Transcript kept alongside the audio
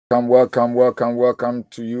Welcome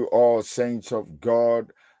to you all, saints of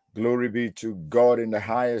God. Glory be to God in the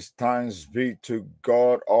highest. Thanks be to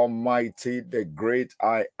God Almighty, the great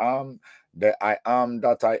I am, the I am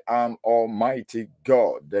that I am, Almighty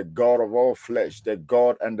God, the God of all flesh, the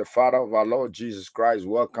God and the Father of our Lord Jesus Christ.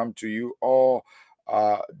 Welcome to you all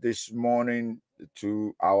this morning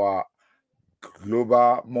to our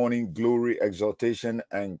global morning glory exaltation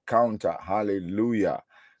encounter. Hallelujah.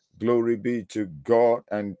 Glory be to God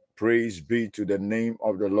and praise be to the name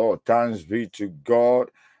of the Lord. Thanks be to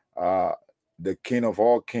God, uh, the King of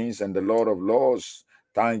all kings and the Lord of lords.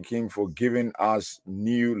 Thank Him for giving us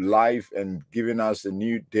new life and giving us a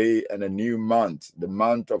new day and a new month, the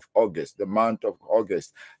month of August, the month of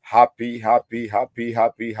August. Happy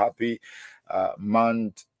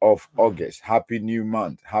month of August. Happy new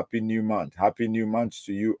month. Happy new month. Happy new month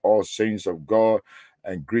to you, all saints of God,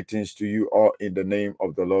 and greetings to you all in the name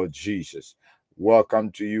of the Lord Jesus.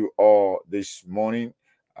 Welcome to you all this morning,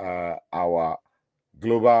 our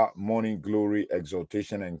global morning glory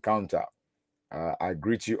exaltation encounter. I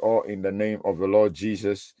greet you all in the name of the Lord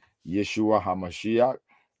Jesus, Yeshua HaMashiach,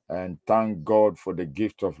 and thank God for the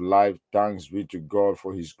gift of life. Thanks be to God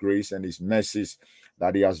for His grace and His mercies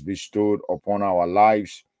that He has bestowed upon our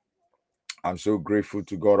lives. I'm so grateful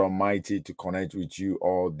to God Almighty to connect with you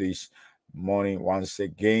all this morning once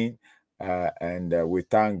again. And we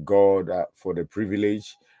thank God for the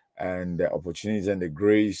privilege and the opportunities and the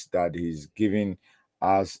grace that He's giving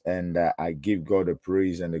us. And I give God the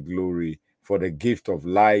praise and the glory for the gift of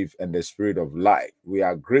life and the spirit of life. We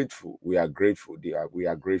are grateful. We are grateful. We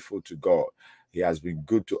are grateful to God. He has been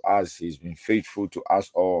good to us. He's been faithful to us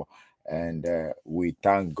all. And we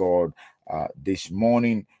thank God this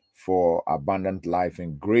morning for abundant life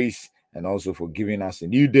and grace, and also for giving us a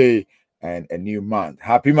new day and a new month.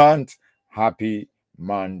 Happy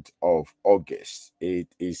month of August. It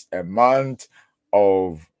is a month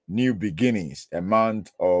of new beginnings, a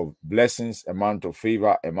month of blessings, a month of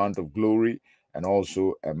favor, a month of glory, and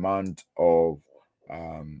also a month of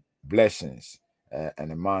blessings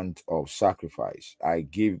and a month of sacrifice. I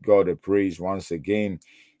give God a praise once again,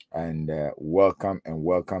 and welcome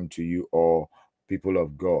to you all, people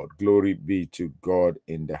of God. Glory be to God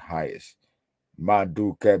in the highest.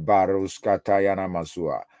 Maduke Barus Katayana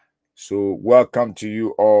Masua. So welcome to you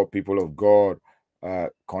all, people of God.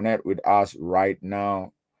 Connect with us right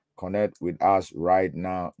now. Connect with us right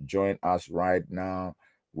now. Join us right now,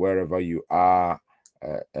 wherever you are.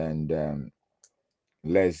 And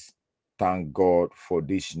let's thank God for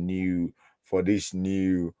this new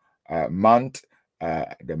month,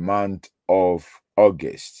 the month of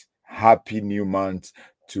August. Happy new month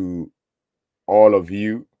to all of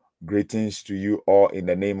you. Greetings to you all in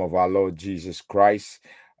the name of our Lord Jesus Christ,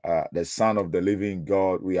 the Son of the living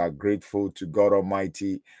God. We are grateful to God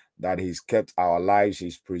Almighty that He's kept our lives,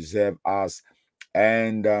 He's preserved us,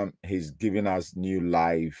 and He's given us new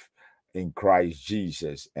life in Christ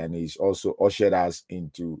Jesus. And He's also ushered us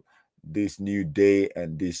into this new day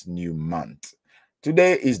and this new month.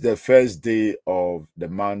 Today is the first day of the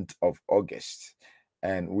month of August,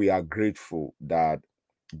 and we are grateful that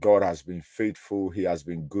God has been faithful. He has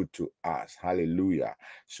been good to us. Hallelujah.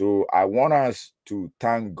 So I want us to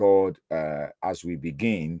thank God as we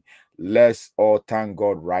begin. Let's all thank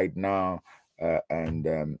God right now,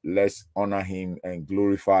 and let's honor Him and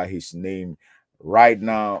glorify His name right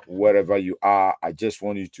now, wherever you are. I just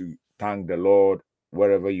want you to thank the Lord.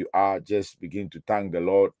 Wherever you are, just begin to thank the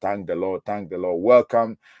Lord. Thank the Lord. Thank the Lord.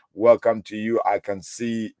 Welcome to you. I can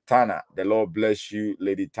see Tana. The Lord bless you,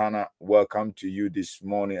 Lady Tana. Welcome to you this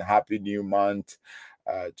morning. Happy new month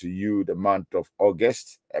to you, the month of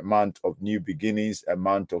August, a month of new beginnings, a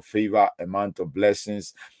month of favor, a month of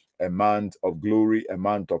blessings, a month of glory, a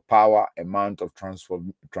month of power, a month of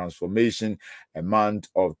transformation, a month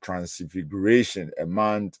of transfiguration, a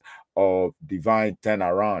month of divine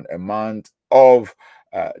turnaround, a month of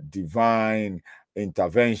divine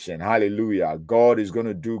intervention. Hallelujah. God is going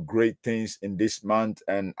to do great things in this month,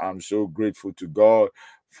 and I'm so grateful to God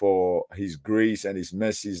for His grace and His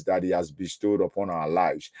mercies that He has bestowed upon our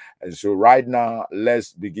lives. And so right now,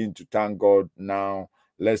 let's begin to thank God now.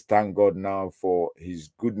 Let's thank God now for His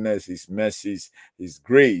goodness, His mercies, His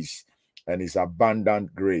grace, and His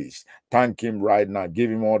abundant grace. Thank Him right now.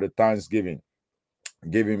 Give Him all the thanksgiving.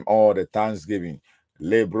 Give Him all the thanksgiving.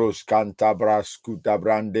 Lebros cantabras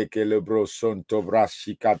cutabrande que lebros son tobras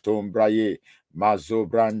chicatom braye, mazo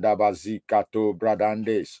branda bazicato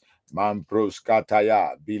bradandes, mampros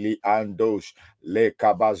kataya, bili andos, le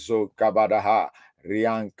cabazo cabadaha,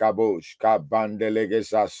 rian cabosh, cabande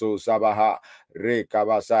legesa so sabaha,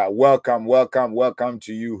 Rekabasa. Welcome, welcome, welcome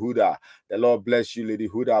to you, Huda. The Lord bless you, Lady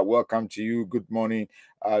Huda. Welcome to you. Good morning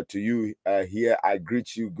to you here. I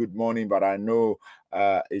greet you. Good morning, but I know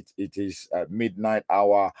it is midnight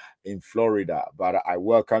hour in Florida. But I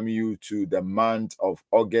welcome you to the month of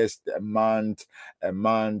August, a month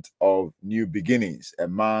of new beginnings, a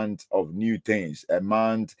month of new things, a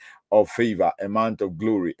month of favor, a month of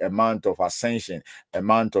glory, a month of ascension, a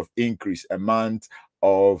month of increase, a month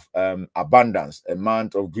of abundance, a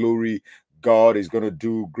month of glory. God is going to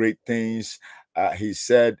do great things. He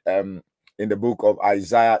said in the book of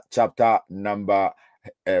Isaiah, chapter number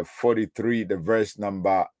 43, the verse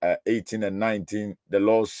number 18 and 19, the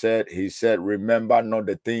Lord said, He said, remember not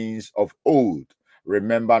the things of old.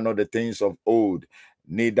 Remember not the things of old,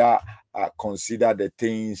 neither consider the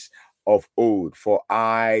things of old. For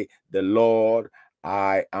I, the Lord,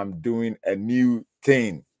 I am doing a new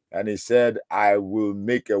thing. And he said, I will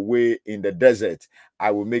make a way in the desert.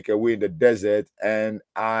 I will make a way in the desert, and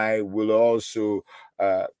I will also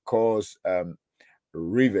cause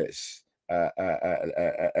rivers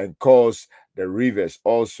and cause the rivers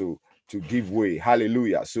also to give way.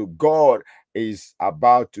 Hallelujah. So God is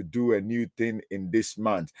about to do a new thing in this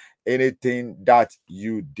month. Anything that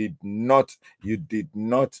you did not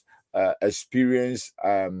experience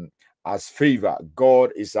as favor,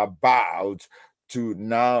 God is about to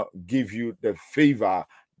now give you the favor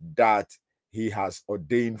that He has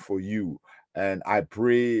ordained for you. And I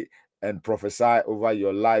pray and prophesy over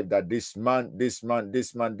your life that this month,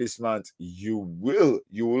 you will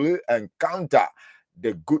encounter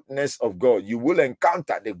the goodness of God. You will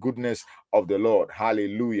encounter the goodness of the Lord.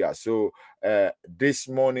 Hallelujah. So this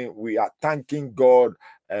morning we are thanking God,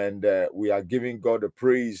 and we are giving God the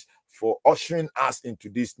praise for ushering us into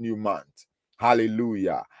this new month.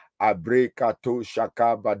 Hallelujah. Abrekato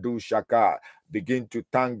shaka badu shaka. Begin to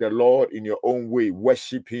thank the Lord in your own way.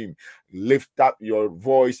 Worship Him. Lift up your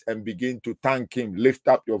voice and begin to thank Him. Lift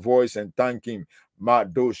up your voice and thank Him.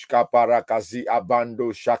 Madosh kaparakazi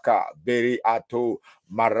abando shaka beri ato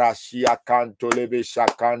marashia kanto lebe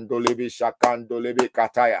shakando lebe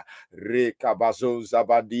kataya reka bazon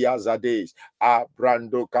zabadia zades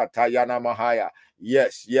abrando katayana mahaya.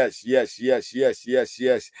 Yes.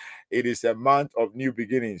 It is a month of new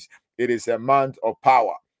beginnings. It is a month of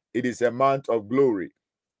power. It is a month of glory.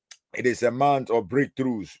 It is a month of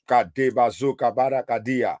breakthroughs. Kadebazoka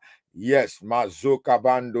barakadia. Yes, mazoka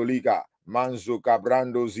bandoliga. Manzoka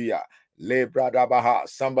brandozia. Lebradabaha.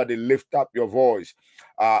 Somebody lift up your voice.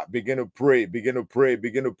 Begin to pray. Begin to pray.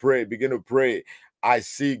 Begin to pray. Begin to pray. I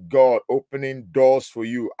see God opening doors for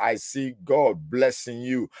you. I see God blessing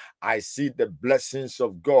you. I see the blessings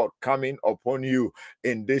of God coming upon you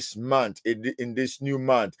in this month, in this new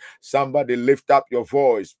month. Somebody lift up your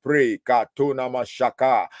voice. Pray. Katona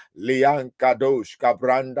mashaka. Lian kadosh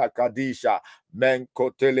kabranda kadisha.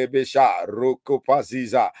 Menkotelebesha.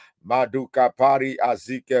 Rokopaziza. Maduka pari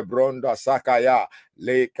azike bronda sakaya.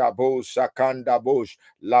 Le kabo sakanda bosh.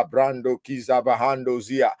 Labrando kizabahando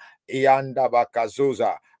zia. Ianda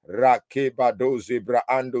bakazoza, rakeba doze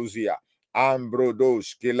braandozia,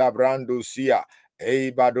 ambrodos kilabrandosia,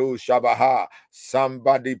 eibado shabaha.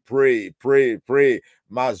 Somebody pray,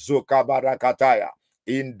 mazoka barakataya.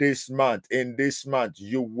 In this month,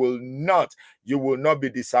 you will not be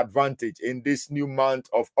disadvantaged. In this new month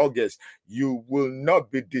of August, you will not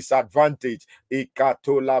be disadvantaged.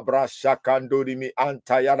 Ikatola brashakandorimi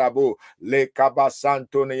antayarabo le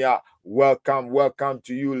kabasantonia. Welcome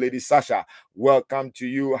to you, Lady Sasha. Welcome to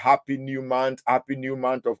you. Happy new month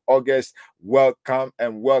of August. Welcome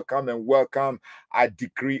and welcome. I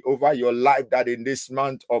decree over your life that in this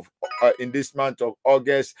month of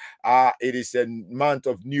August, it is a month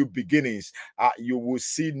of new beginnings. You will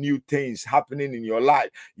see new things happening in your life.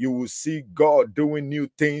 You will see God doing new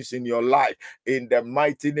things in your life. In the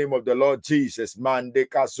mighty name of the Lord Jesus.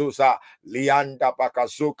 Mandeka Zosa, Lianda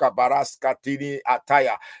Bakazoka Baraskatini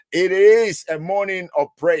Ataya. It is a morning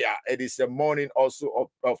of prayer. It is a morning also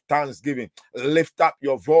of thanksgiving. Lift up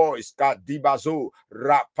your voice. Kadibazo,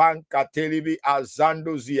 Rapanka Telibi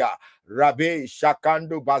Azandozia, Rabe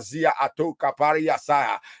Shakando Bazia Atoka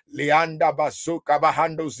Pariasaya, Leanda Basoka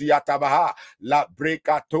Bahando Ziatabaha, La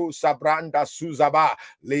Brekato Sabranda Suzaba,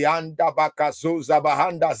 Leanda Bakazoza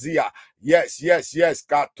Bahanda Zia. Yes.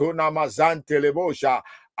 Katona Mazante Lebosha.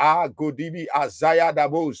 Godibi Azaya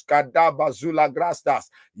Dabos, Kadabazula Grastas.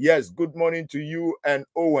 Yes, good morning to you and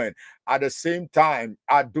Owen. At the same time,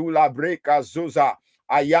 Adula Breka Zoza,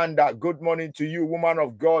 Ayanda, good morning to you, woman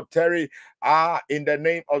of God, Terry. In the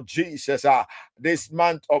name of Jesus, this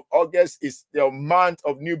month of August is your month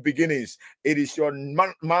of new beginnings. It is your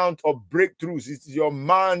month of breakthroughs. It is your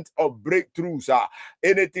month of breakthroughs.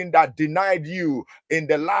 Anything that denied you in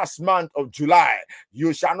the last month of July,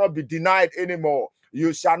 you shall not be denied anymore.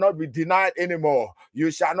 You shall not be denied anymore.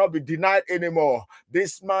 You shall not be denied anymore.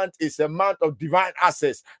 This month is a month of divine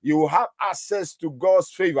access. You will have access to God's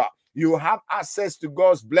favor. You have access to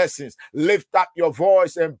God's blessings. Lift up your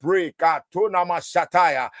voice and pray. Katonama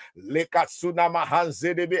shataya, lekatsunama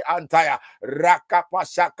hanzedebe antaya,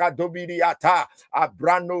 rakapashaka dobiriata,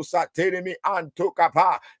 abrano sateremi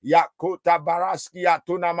antokapa, yakota baraski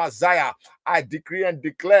atonama zaya. I decree and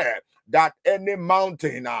declare that any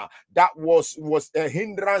mountain that was a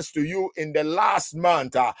hindrance to you in the last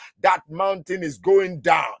month, that mountain is going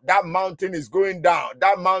down. That mountain is going down.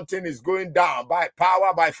 That mountain is going down by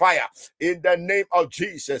power, by fire. In the name of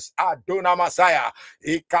Jesus, Adona Messiah,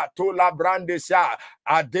 Ikatola Brandesha,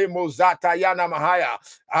 Ademozata Yana Mahaya,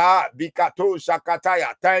 Bikato Shakataya.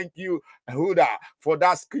 Thank you, Huda, for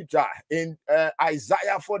that scripture in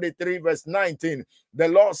Isaiah 43, verse 19. The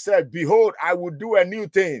Lord said, behold, I will do a new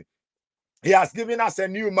thing. He has given us a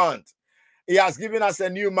new month. He has given us a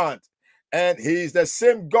new month. And he is the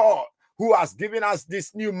same God who has given us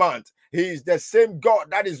this new month. He is the same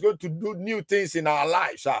God that is going to do new things in our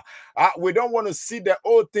lives. We don't want to see the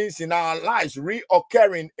old things in our lives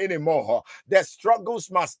reoccurring anymore. The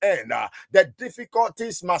struggles must end. The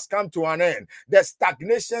difficulties must come to an end. The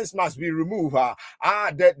stagnations must be removed.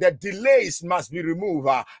 The delays must be removed.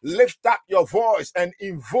 Lift up your voice and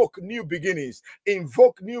invoke new beginnings.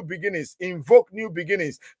 Invoke new beginnings. Invoke new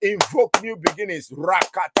beginnings. Invoke new beginnings.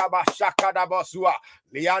 Rakataba shakadabasua.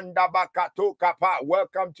 Lianda bakato kapa.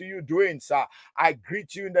 Welcome to you, Dwayne, sir. I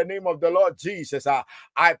greet you in the name of the Lord Jesus.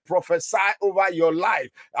 I prophesy over your life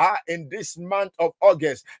in this month of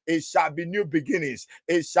August. It shall be new beginnings.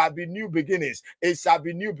 It shall be new beginnings. It shall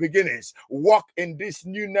be new beginnings. Walk in this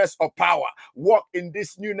newness of power. Walk in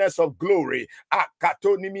this newness of glory.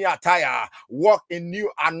 Walk in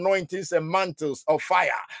new anointings and mantles of fire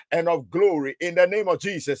and of glory in the name of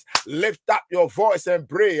Jesus. Lift up your voice and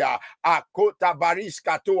pray. Akota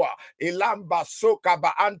bariskatua ilamba soka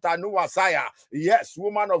ba anta nuasaya. Yes,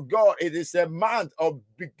 woman of God, it is a month of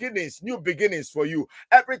beginnings, new beginnings for you.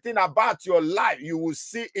 Everything about your life, you will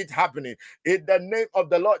see it happening. In the name of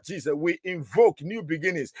the Lord Jesus, we invoke new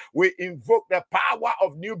beginnings. We invoke the power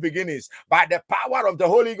of new beginnings by the power of the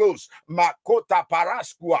Holy Ghost. Makota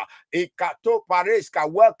paraskua ikato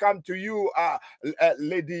pareska. Welcome to you,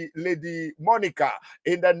 Lady Monica.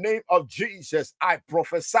 In the name of Jesus, I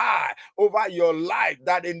prophesy over your life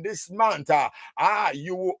that in this month,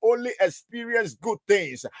 you will only experience good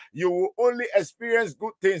things. You will only experience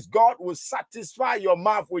good things. God will satisfy your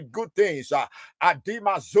mouth with good things.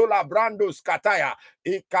 Adima zola brandos kataya.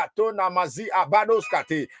 Ikatona mazi abados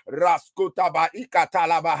kati. Raskotaba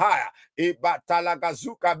ikatalabahaya.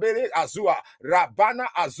 Ibatalagazuka bere azua. Rabana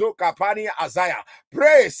azoka pani azaya.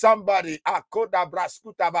 Pray somebody. Akoda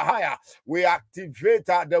braskuta bahaya. We activate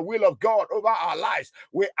the will of God over our lives.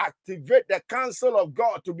 We activate the counsel of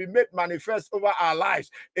God to be made manifest over our lives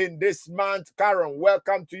in this month. Karen,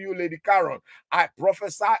 welcome to you, Lady Karen. I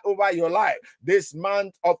prophesy over your life this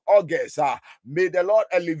month of August. May the Lord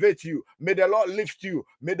elevate you. May the Lord lift you.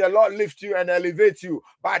 May the Lord lift you and elevate you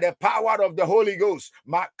by the power of the Holy Ghost.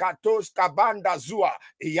 Makatos kabanda zua,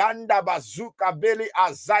 yanda bazuka beli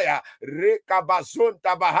azaya, reka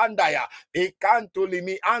bazonta bahandaya, ikanto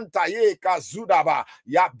limi anta ye kazudaba,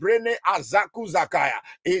 ya brene azaku zakaya,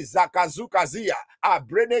 izakazukazia,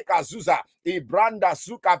 abrene kazuza, ibranda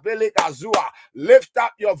suka beli kazua. Lift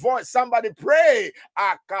up your voice. Somebody pray.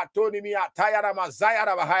 Akatoni mi atayara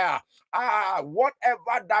mazayara bahaya.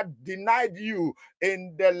 Whatever that denied you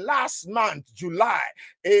in the last month, July,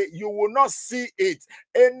 you will not see it.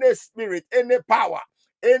 Any spirit, any power,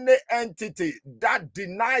 any entity that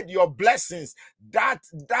denied your blessings, that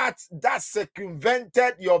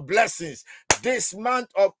circumvented your blessings, this month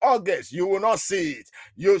of August, you will not see it.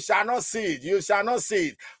 You shall not see it. You shall not see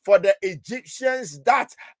it. For the Egyptians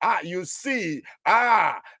that you see,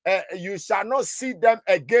 you shall not see them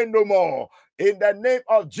again no more. In the name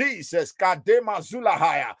of Jesus, Kadema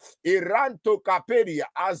Zulahaya, Iranto Kaperia,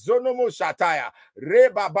 Azonomo Shataya,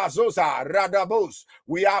 Reba Bazosa, Radabos.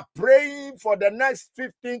 We are praying for the next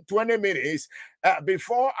 15-20 minutes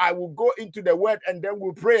before I will go into the word, and then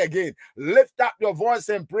we'll pray again. Lift up your voice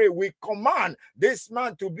and pray. We command this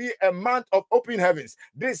month to be a month of open heavens,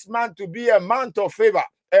 this month to be a month of favor,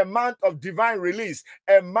 a month of divine release,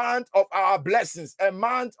 a month of our blessings, a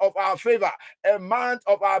month of our favor, a month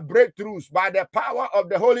of our breakthroughs by the power of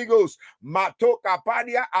the Holy Ghost. Matoka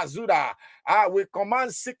padia azuda. We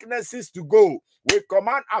command sicknesses to go. We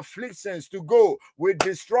command afflictions to go. We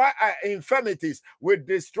destroy infirmities. We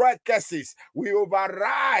destroy curses. We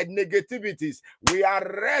override negativities. We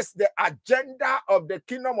arrest the agenda of the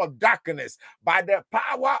kingdom of darkness by the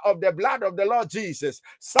power of the blood of the Lord Jesus.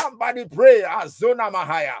 Somebody pray. Azona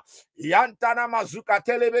Mahaya. Yantana Mazuka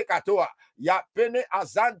Telebe Katoa. Yapene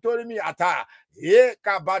Azantorimi Ata. Ye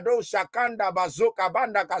kabado shakanda bazoka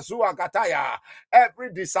banda kazua kataya.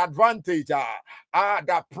 Every disadvantage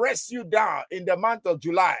that press you down in the month of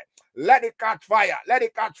July, let it catch fire. Let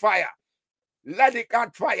it catch fire. Let it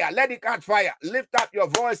catch fire. Let it catch fire. Lift up your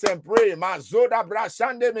voice and pray. Mazoda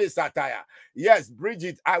brashande me sataya. Yes,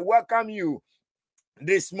 Bridget, I welcome you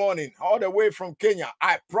this morning, all the way from Kenya.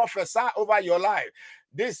 I prophesy over your life.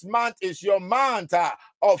 This month is your month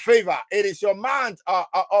of favor. It is your month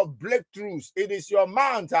of breakthroughs. It is your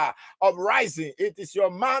month of rising. It is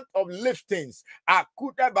your month of liftings.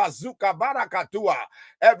 Akuta bazuka barakatua.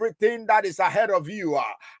 Everything that is ahead of you,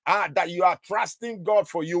 that you are trusting God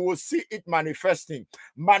for, you will see it manifesting.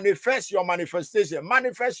 Manifest your manifestation.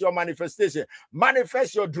 Manifest your manifestation.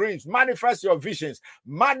 Manifest your dreams. Manifest your visions.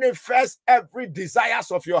 Manifest every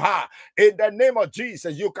desires of your heart. In the name of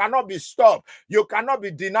Jesus, you cannot be stopped. You cannot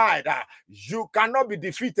be denied. You cannot be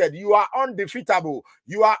defeated. You are undefeatable.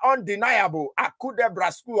 You are undeniable. Akude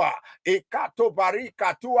braskua. Ekato bari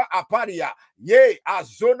katua aparia. Ye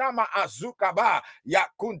azona ma azukaba.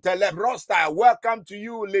 Yakuntele brosta. Welcome to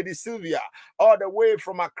you, Lady Sylvia, all the way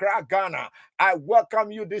from Accra, Ghana. I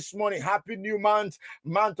welcome you this morning. Happy new month,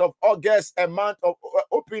 month of August, a month of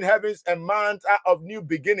open heavens, a month of new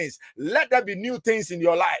beginnings. Let there be new things in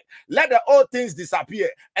your life. Let the old things disappear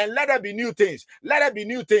and let there be new things. Let there be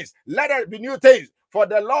new things. Let there be new things. For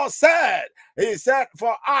the Lord said, he said,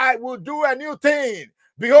 for I will do a new thing.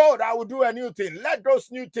 Behold, I will do a new thing. Let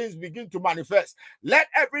those new things begin to manifest. Let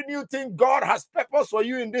every new thing God has purpose for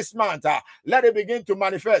you in this month, let it begin to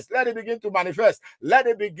manifest. Let it begin to manifest. Let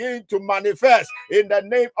it begin to manifest in the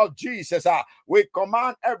name of Jesus. We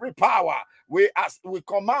command every power. We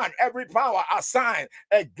command every power assigned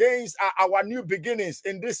against our new beginnings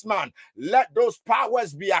in this month. Let those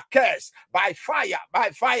powers be accursed by fire, by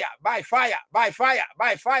fire, by fire, by fire,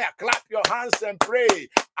 by fire. Clap your hands and pray.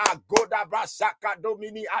 Agoda brasaka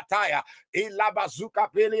domini ataya.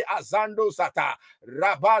 Ilabazuka pele azando sata.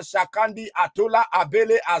 Rabba shakandi atula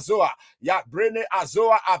abele azoa. Ya brene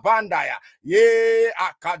azoa abandaya. Ye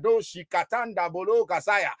akado shikatanda bolo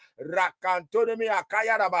kasaya. Rakantonemi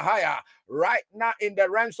akaya rabahaya. Right now in the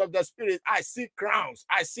realms of the spirit, I see crowns.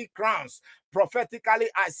 I see crowns. Prophetically,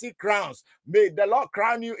 I see crowns. May the Lord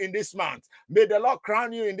crown you in this month. May the Lord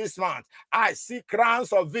crown you in this month. I see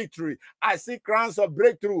crowns of victory. I see crowns of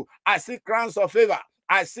breakthrough. I see crowns of favor.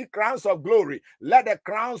 I see crowns of glory. Let the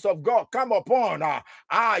crowns of God come upon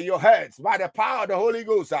your heads by the power of the Holy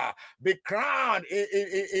Ghost. Be crowned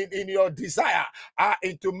in your desire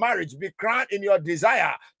into marriage. Be crowned in your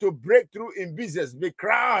desire to break through in business. Be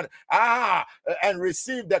crowned and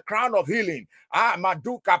receive the crown of healing.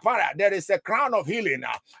 Madu Kapara, there is a crown of healing.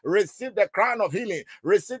 Receive the crown of healing.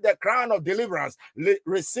 Receive the crown of deliverance.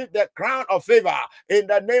 Receive the crown of favor. In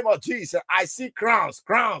the name of Jesus, I see crowns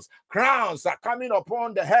are coming upon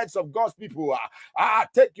the heads of God's people.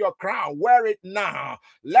 Take your crown, wear it now.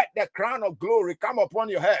 Let the crown of glory come upon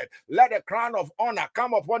your head. Let the crown of honor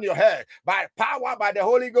come upon your head by power, by the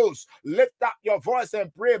Holy Ghost. Lift up your voice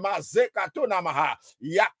and pray. Mazeka tonamaha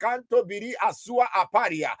yakanto biri asua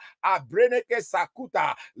aparia abreneke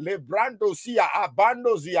sakuta lebrando sia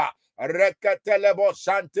abando zia. Reketelebo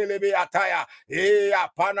shantelebe ataya.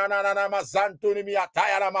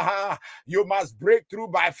 You must break through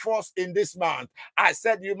by force in this month. I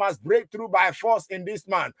said you must break through by force in this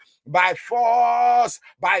month. By force,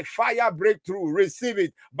 by fire breakthrough. Receive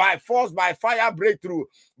it. By force, by fire breakthrough.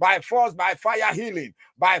 By force, by fire healing.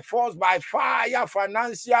 By force, by fire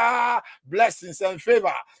financial blessings and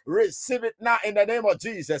favor. Receive it now in the name of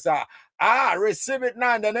Jesus. Receive it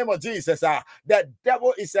now in the name of Jesus. The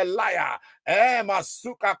devil is a liar.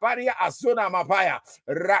 Masuka paria azona mapaya.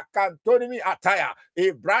 Rakantonimi ataya.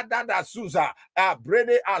 Brada da Suza.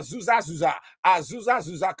 Brene azuza zuza. Azuza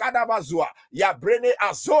zuza kadabazua. Ya brene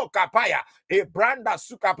azo kapaya. Branda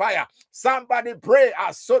sukapaya. Somebody pray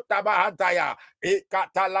asotabahantaya.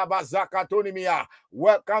 Katalabazakatonimia.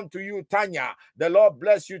 Welcome to you, Tanya. The Lord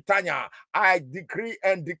bless you, Tanya. I decree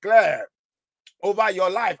and declare over your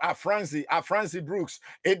life, Francie Brooks,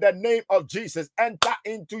 in the name of Jesus, enter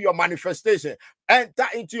into your manifestation. enter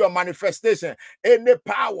into your manifestation. Any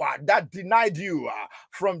power that denied you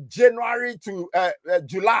from January to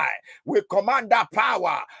July, we command that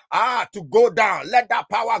power to go down. Let that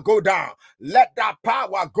power go down. Let that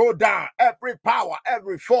power go down. Every power,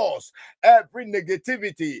 every force, every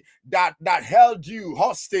negativity that held you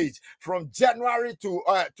hostage from January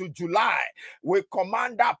to July, we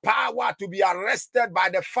command that power to be arrested by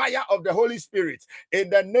the fire of the Holy Spirit in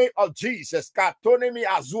the name of Jesus. Katonemi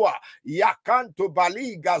azua yakanto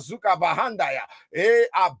bali gazuka bahandaya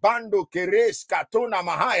abando keres katona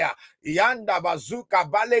mahaya yanda bazuka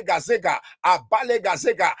bale gazega abale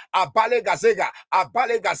gazega abale gazega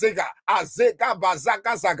abale gazega azega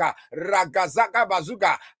bazaka zaga ragazaka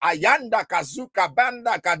bazuka ayanda kazuka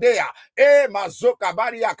banda kadea mazoka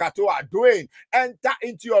baria katoa. Dwayne, enter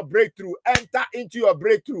into your breakthrough. Enter into your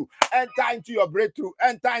breakthrough. Enter into your breakthrough.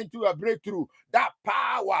 Enter into your breakthrough. That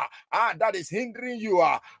power that is hindering you,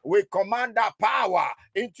 we command that power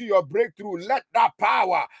into your breakthrough. Let that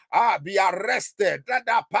power be arrested. Let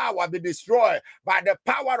that power be destroyed by the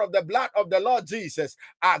power of the blood of the Lord Jesus.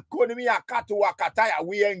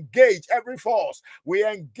 We engage every force. We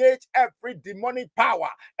engage every demonic power,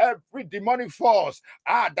 every demonic force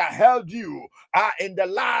that held you in the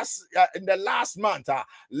last month.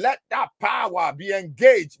 Let that power be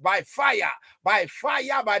engaged by fire, by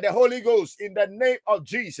the Holy Ghost in the name of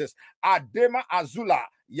Jesus. Adema Azula,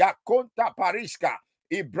 Yakonta Parishka,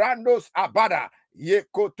 Ibrandos Abada,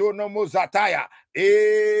 Yekotonomo Zataya.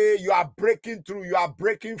 You are breaking through, you are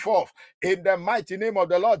breaking forth in the mighty name of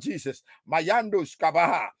the Lord Jesus. Mayandos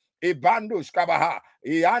Kabaha, Ibandos Kabaha,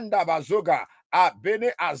 Ianda Bazoga,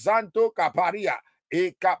 Abene Azanto Kaparia,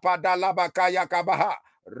 Kapadalabakaya Kabaha,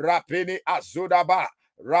 Rapini Azodaba,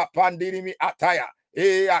 Rapandirimi Ataya.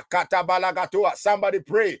 Somebody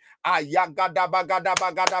pray.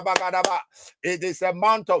 It is a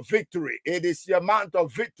month of victory. It is a month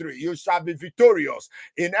of victory. You shall be victorious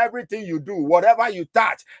in everything you do. Whatever you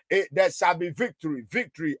touch, there shall be victory.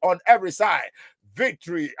 Victory on every side.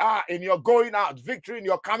 Victory in your going out. Victory in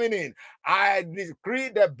your coming in. I decree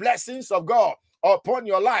the blessings of God upon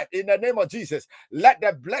your life in the name of Jesus. Let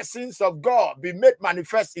the blessings of God be made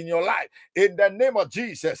manifest in your life in the name of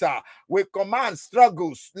Jesus. We command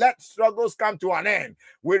struggles. Let struggles come to an end.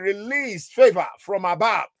 We release favor from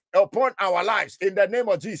above upon our lives in the name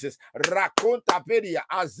of Jesus. Rakonta pedia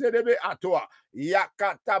azedebe atoa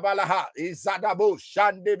yakatabalaha izadabo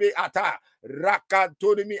shandebe ata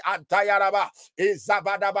rakantonimi antayaraba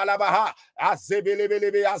izabadabalabaha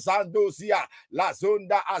azebelebelebe azandosia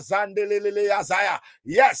lazonda azandelelele azaya.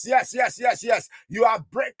 Yes. You are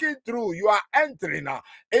breaking through. You are entering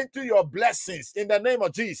into your blessings in the name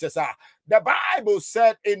of Jesus. The Bible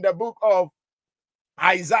said in the book of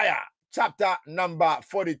Isaiah, chapter number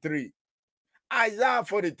 43. Isaiah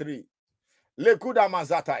 43. Lekuda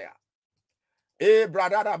mazataya.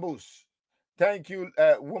 Brother Dabus. Thank you,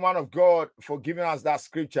 woman of God, for giving us that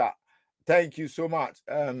scripture. Thank you so much,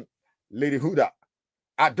 Lady Huda.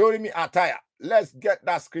 Adorimi Ataya. Let's get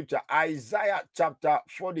that scripture. Isaiah chapter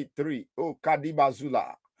 43. Oh,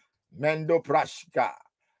 Kadibazula. Mendo Prashka.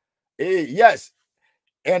 Yes.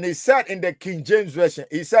 And he said in the King James Version,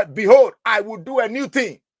 he said, behold, I will do a new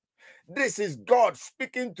thing. This is God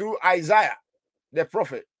speaking through Isaiah, the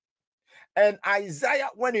prophet. And Isaiah,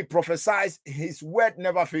 when he prophesies, his word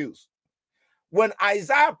never fails. When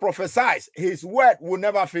Isaiah prophesies, his word will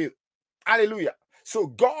never fail. Hallelujah. So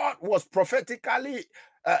God was prophetically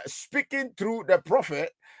speaking through the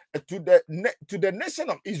prophet to the nation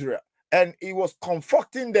of Israel. And he was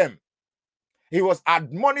comforting them. He was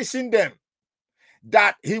admonishing them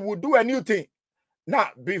that he would do a new thing. Now,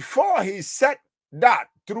 before he said that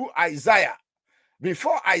through Isaiah,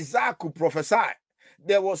 before Isaiah could prophesy,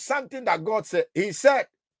 there was something that God said. He said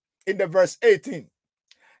in the verse 18,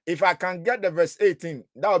 if I can get the verse 18,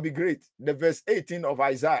 that would be great. The verse 18 of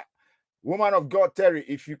Isaiah. Woman of God, Terry,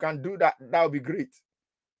 if you can do that, that would be great.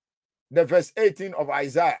 The verse 18 of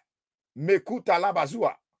Isaiah. Mekuta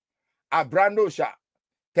labazua. Abrandosha.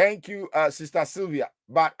 Thank you, Sister Sylvia.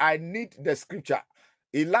 But I need the scripture.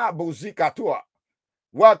 Ila buzikatua.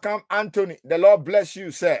 Welcome, Anthony. The Lord bless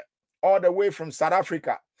you, sir. All the way from South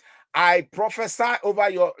Africa. I prophesy over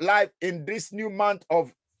your life in this new month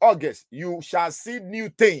of August. You shall see new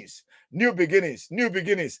things, new beginnings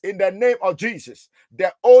in the name of Jesus.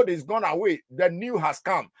 The old is gone away. The new has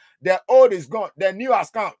come. The old is gone. The new has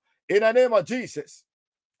come. In the name of Jesus.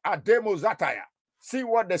 Ademo Zataya. See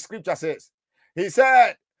what the scripture says. He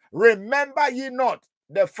said, remember ye not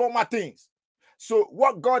the former things. So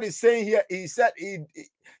what God is saying here, he said,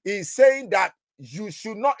 he's saying that you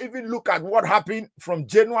should not even look at what happened from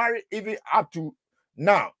January even up to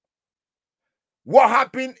now. What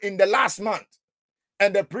happened in the last month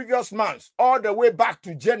and the previous months, all the way back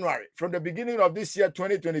to January, from the beginning of this year,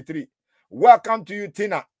 2023. Welcome to you,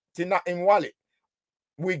 Tina Imwali.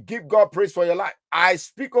 We give God praise for your life. I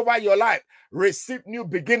speak over your life. Receive new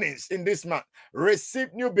beginnings in this month.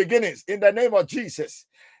 Receive new beginnings in the name of Jesus.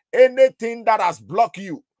 Anything that has blocked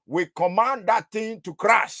you, we command that thing to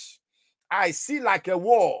crash. I see like a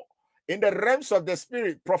wall in the realms of the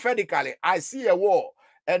spirit. Prophetically, I see a wall,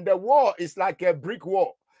 and the wall is like a brick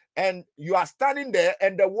wall, and you are standing there,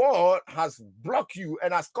 and the wall has blocked you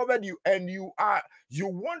and has covered you, and you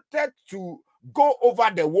wanted to go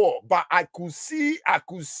over the wall, but I could see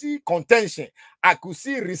contention, I could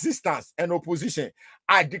see resistance and opposition.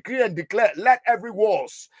 I decree and declare, let every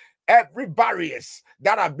walls, every barriers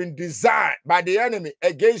that have been designed by the enemy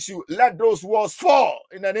against you, let those walls fall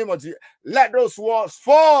in the name of Jesus. Let those walls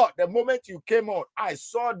fall. The moment you came on, I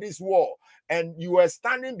saw this wall, and you were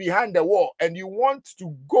standing behind the wall, and you want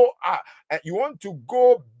to go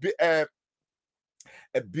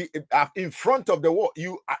in front of the wall.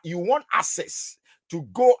 You want access to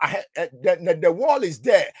go ahead. The wall is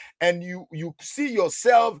there, and you see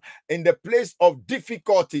yourself in the place of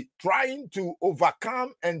difficulty, trying to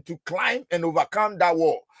overcome and to climb and overcome that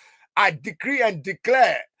wall. I decree and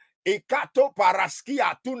declare, Ikato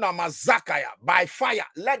paraskia tuna mazakaya, by fire,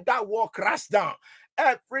 let that wall crash down.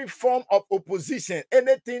 Every form of opposition,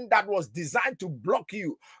 anything that was designed to block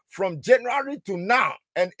you from January to now,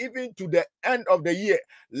 and even to the end of the year,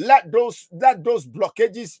 let those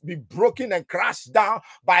blockages be broken and crashed down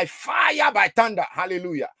by fire, by thunder.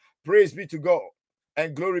 Hallelujah. Praise be to God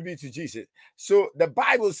and glory be to Jesus. So the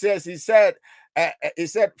Bible says, he said,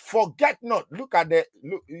 forget not. Look,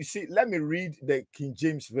 you see, let me read the King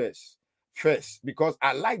James verse first, because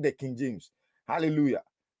I like the King James. Hallelujah.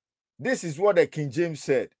 This is what the King James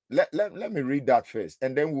said. Let me read that first,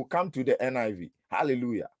 and then we'll come to the NIV.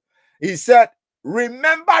 Hallelujah. He said,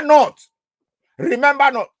 remember not.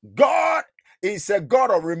 God is a God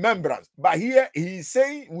of remembrance. But here he's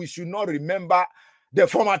saying we should not remember the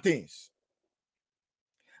former things.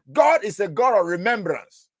 God is a God of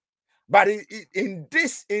remembrance. But in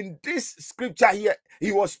this scripture here,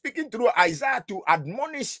 he was speaking through Isaiah to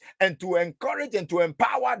admonish and to encourage and to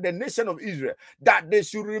empower the nation of Israel that they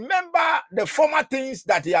should remember the former things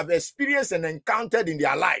that they have experienced and encountered in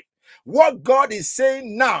their life. What God is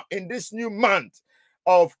saying now in this new month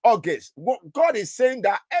of August, what God is saying,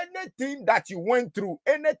 that anything that you went through,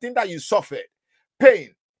 anything that you suffered,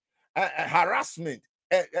 pain, harassment,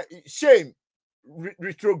 shame,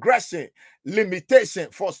 retrogression, limitation,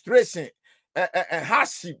 frustration,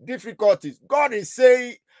 hardship, difficulties, God is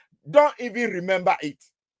saying, don't even remember it.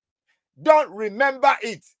 Don't remember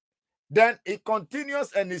it. Then it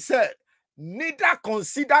continues and he said, neither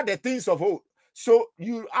consider the things of old. So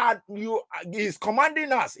he's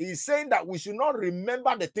commanding us. He's saying that we should not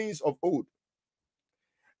remember the things of old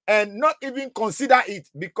and not even consider it,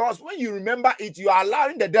 because when you remember it, you are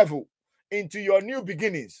allowing the devil into your new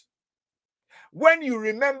beginnings. When you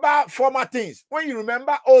remember former things, when you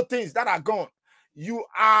remember old things that are gone, you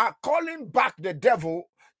are calling back the devil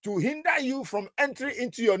to hinder you from entering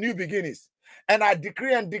into your new beginnings. And I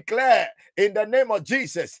decree and declare in the name of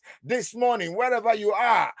Jesus this morning, wherever you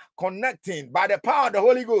are connecting by the power of the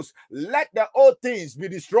Holy Ghost, let the old things be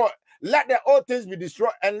destroyed. Let the old things be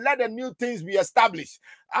destroyed and let the new things be established.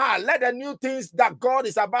 Let the new things that God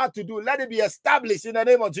is about to do, let it be established in the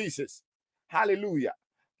name of Jesus. Hallelujah.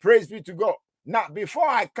 Praise be to God. Now, before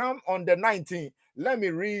I come on the 19th, let me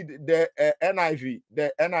read the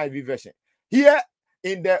NIV version. Here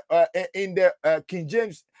in the King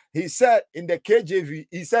James, he said, in the KJV,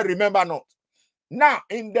 he said, remember not. Now,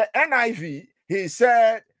 in the NIV, he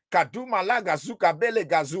said, Kaduma la gazuka bele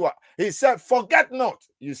gazua. He said, forget not.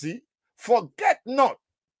 You see, forget not.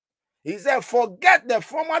 He said, forget the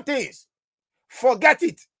former things. Forget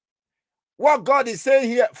it. What God is saying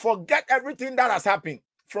here, forget everything that has happened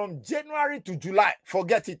from January to July.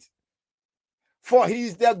 Forget it. For he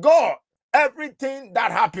is the God. Everything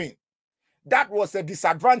that happened, that was a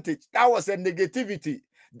disadvantage, that was a negativity,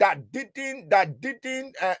 that didn't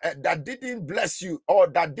bless you, or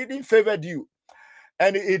that didn't favor you,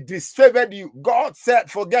 and it disfavored you. God said,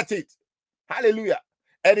 forget it. Hallelujah.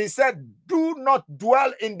 And he said, do not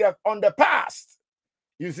dwell on the past.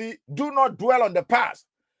 You see, do not dwell on the past.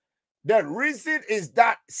 The reason is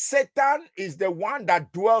that Satan is the one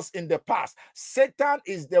that dwells in the past. Satan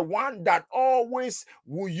is the one that always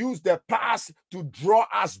will use the past to draw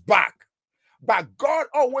us back. But God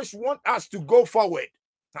always wants us to go forward.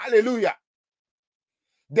 Hallelujah.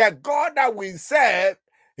 The God that we serve,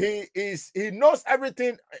 he knows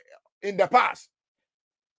everything in the past.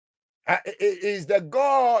 Is the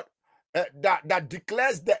God that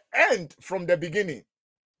declares the end from the beginning.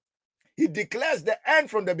 He declares the end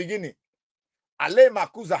from the beginning.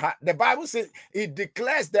 The Bible says he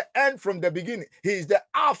declares the end from the beginning. He is the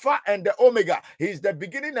Alpha and the Omega. He is the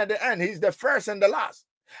beginning and the end. He is the first and the last.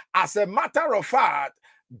 As a matter of fact,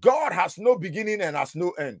 God has no beginning and has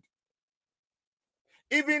no end.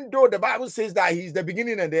 Even though the Bible says that he is the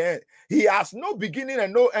beginning and the end, he has no beginning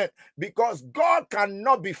and no end, because God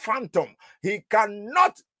cannot be phantom. He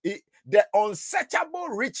cannot, the unsearchable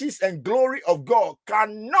riches and glory of God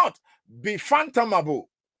cannot be phantomable.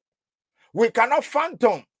 We cannot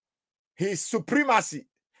phantom his supremacy,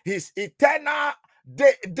 his eternal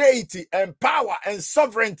deity and power and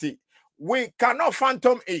sovereignty. We cannot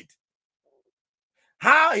phantom it.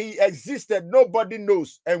 How he existed, nobody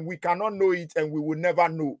knows, and we cannot know it, and we will never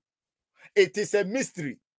know. It is a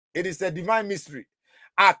mystery. It is a divine mystery.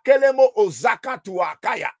 Akelemo Ozaka to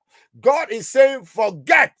Akaya. God is saying,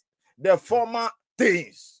 forget the former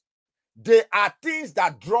things. They are things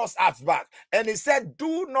that draws us back. And he said,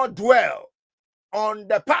 do not dwell on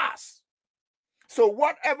the past. So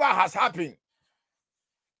whatever has happened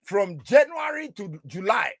from January to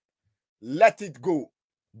July, let it go.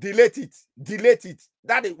 Delete it. Delete it.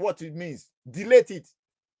 That is what it means. Delete it.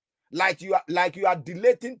 Like you are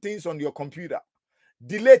deleting things on your computer.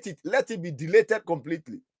 Delete it. Let it be deleted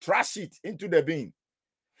completely. Trash it into the bin.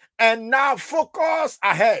 And now focus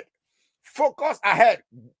ahead. Focus ahead.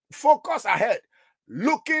 Focus ahead.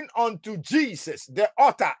 Looking unto Jesus, the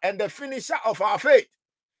author and the finisher of our faith,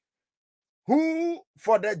 who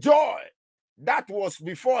for the joy that was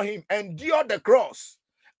before him endured the cross.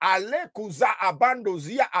 Alekuza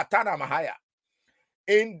abandozia atana mahaya.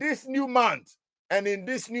 In this new month and in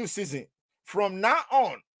this new season, from now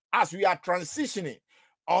on, as we are transitioning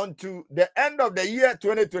onto the end of the year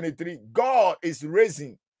 2023, God is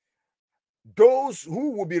raising those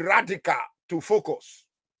who will be radical to focus.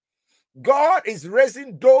 God is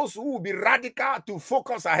raising those who will be radical to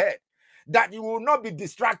focus ahead, that you will not be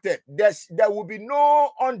distracted. There will be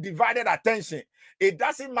no undivided attention. It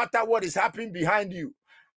doesn't matter what is happening behind you.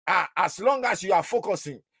 As long as you are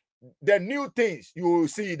focusing, the new things, you will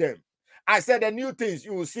see them. I said the new things,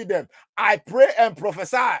 you will see them. I pray and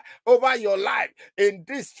prophesy over your life in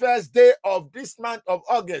this first day of this month of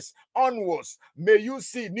August onwards. May you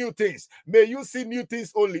see new things. May you see new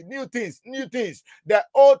things only. New things, new things. The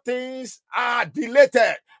old things are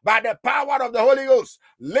deleted by the power of the Holy Ghost.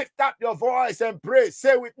 Lift up your voice and pray.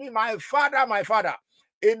 Say with me, my Father,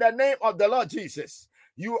 in the name of the Lord Jesus,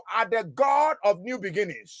 you are the God of new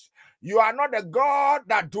beginnings. You are not the God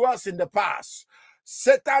that dwells in the past.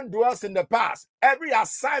 Satan dwells in the past. Every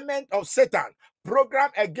assignment of Satan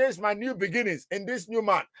programmed against my new beginnings in this new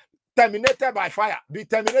month, terminated by fire. Be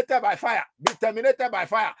terminated by fire. Be terminated by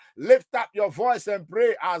fire. Lift up your voice and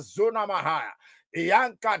pray as Zona Mahaya.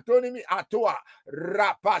 Iyanka tonimi atua.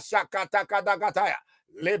 Rapashakatakadagataya.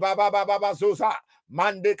 Lebaba zoza.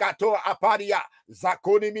 Mandekato aparia.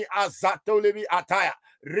 Zakonimi azatolimi ataya.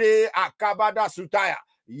 Re akabada sutaya.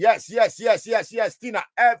 Yes, Tina.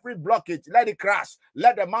 Every blockage, let it crash.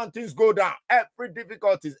 Let the mountains go down. Every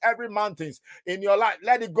difficulties, every mountains in your life,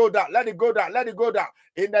 let it go down. Let it go down. Let it go down.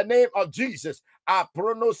 In the name of Jesus,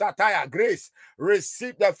 Apronosataya, grace,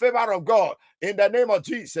 receive the favor of God. In the name of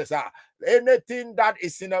Jesus, anything that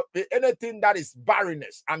is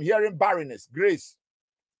barrenness, I'm hearing barrenness, grace.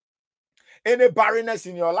 Any barrenness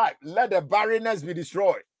in your life, let the barrenness be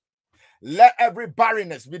destroyed. Let every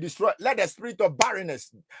barrenness be destroyed. Let the spirit of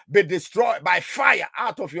barrenness be destroyed by fire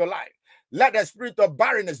out of your life. Let the spirit of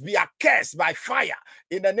barrenness be accursed by fire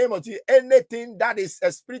in the name of Jesus. Anything that is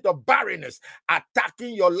a spirit of barrenness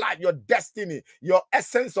attacking your life, your destiny, your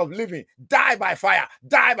essence of living, die by fire,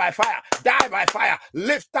 die by fire, die by fire.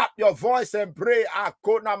 Lift up your voice and pray.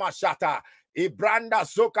 Akona mashata, Ibranda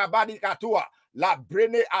zokabadi katua. La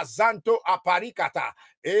brene azanto aparikata.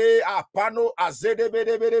 Apano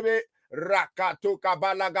azedebedebedebe. Rakato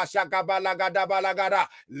kabalaga shakabalagada balagada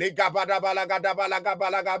ligabada balagada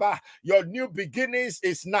balagabalagaba. Your new beginnings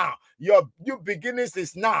is now. Your new beginnings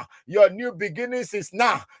is now. Your new beginnings is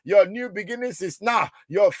now. Your new beginnings is now.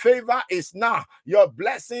 Your favor is now. Your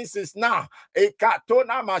blessings is now.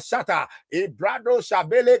 Ekatona mashata. Ibrado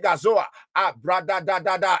shabele gazoa. Abrada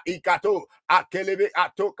da ikato. Akelebe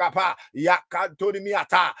atokapa. Yakantoni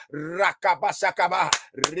miata. Rakabashakaba.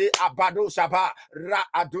 Re abado shaba. Ra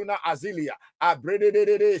aduna az Azilia,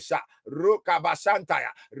 Abrededesha, Rokabashantaya,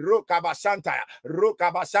 Rokabashantaya,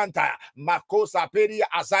 Rokabashantaya, Makosa Peri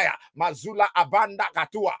Azaya, Mazula Abanda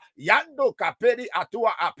Katua, Yando Kaperi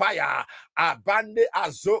Atua Apaya, Abande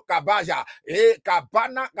Azokabaja,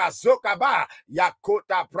 Kabana Gazokaba,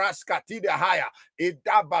 Yakota Praskatida Haya,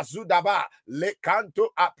 Ida Bazudaba, Lekanto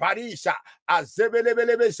Aparisha,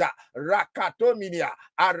 Azebelebelebesha, Rakatominia,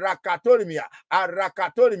 Arakatorimia,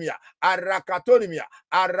 Arakatorimia, Arakatorimia,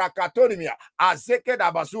 Arakatorimia, Azeke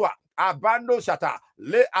Dabazua, Abando Shata,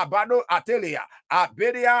 Le Abando Atelia,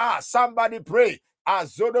 Aberia, somebody pray,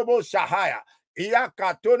 Azodobo Shahaya,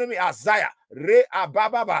 Iakatonomi Azaya, Re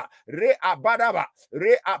Abababa, Re Abadaba,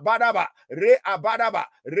 Re Abadaba, Re Abadaba,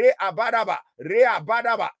 Re Abadaba, Re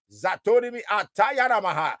Abadaba, Zatonimi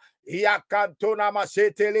Atayaramaha, Iakantona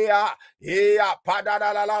Masetelea, Ia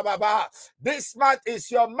Padadala Baba. This month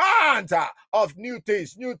is your month of new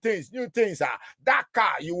things, new things, new things. That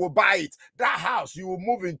car, you will buy it. That house, you will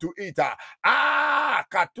move into it.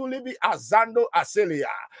 Katulibi Azando Aselia.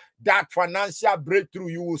 That financial breakthrough,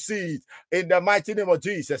 you will see it in the mighty name of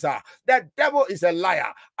Jesus. The devil is a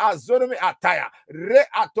liar. Azonomi Ataya, Re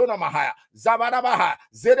Atona Mahaya, Zabadabaha,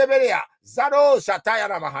 Zedeberia, Zado Shataya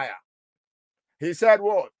Namahaya. He said,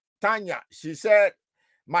 what? Tanya, she said,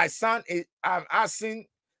 my son, I'm asking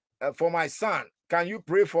for my son. Can you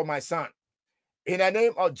pray for my son? In the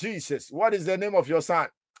name of Jesus. What is the name of your son?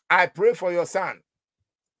 I pray for your son.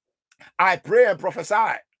 I pray and prophesy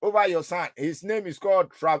over your son. His name is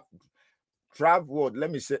called what?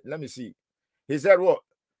 Let me see. He said what?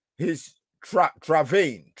 His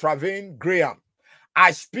Travain Graham.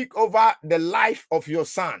 I speak over the life of your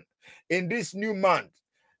son in this new month.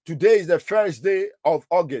 Today is the first day of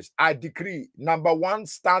August. I decree number 1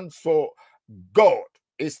 stands for God.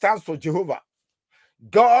 It stands for Jehovah.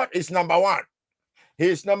 God is number 1. He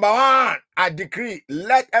is number 1. I decree,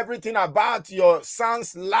 let everything about your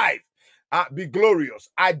son's life be glorious.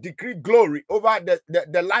 I decree glory over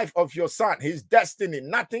the life of your son, his destiny.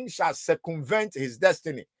 Nothing shall circumvent his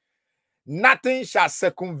destiny. Nothing shall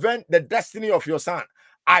circumvent the destiny of your son.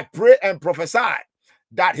 I pray and prophesy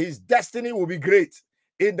that his destiny will be great.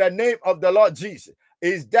 In the name of the Lord Jesus,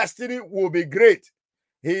 his destiny will be great.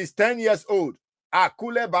 He is 10 years old.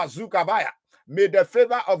 Akule Bazukabaya. May the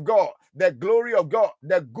favor of God, the glory of God,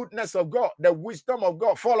 the goodness of God, the wisdom of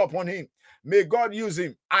God fall upon him. May God use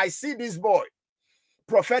him. I see this boy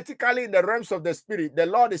prophetically in the realms of the spirit. The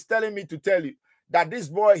Lord is telling me to tell you that this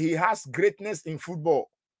boy, he has greatness in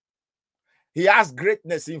football. He has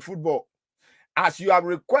greatness in football. As you have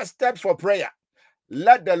requested for prayer,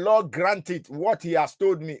 let the Lord grant it what he has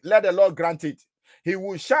told me. Let the Lord grant it. He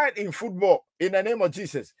will shine in football in the name of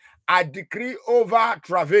Jesus. I decree over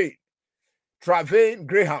Travain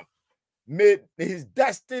Graham. May his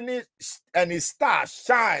destiny and his star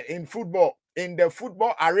shine in football, in the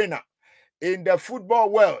football arena, in the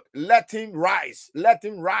football world. Let him rise. Let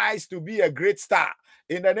him rise to be a great star.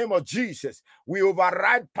 In the name of Jesus, we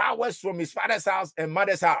override powers from his father's house and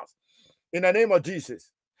mother's house. In the name of Jesus.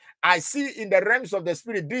 I see in the realms of the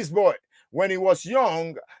spirit, this boy, when he was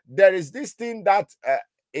young, there is this thing that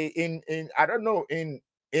in I don't know, in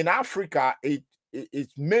Africa,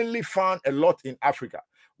 it's mainly found a lot in Africa.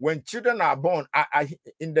 When children are born, I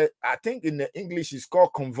think in the English it's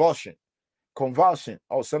called convulsion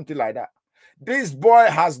or something like that. This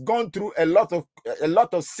boy has gone through a lot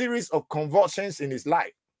of series of convulsions in his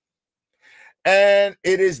life. And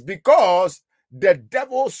it is because the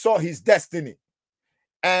devil saw his destiny.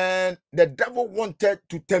 And the devil wanted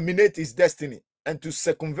to terminate his destiny and to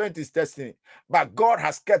circumvent his destiny. But God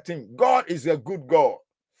has kept him. God is a good God.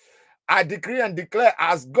 I decree and declare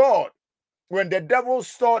as God, when the devil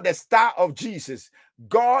saw the star of Jesus,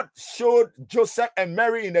 God showed Joseph and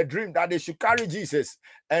Mary in a dream that they should carry Jesus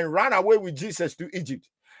and run away with Jesus to Egypt.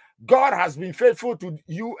 God has been faithful to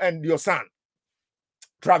you and your son,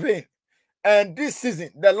 Travain. And this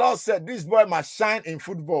season, the Lord said, this boy must shine in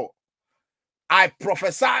football. I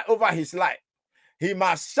prophesy over his life. He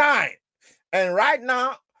must shine. And right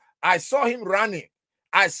now, I saw him running.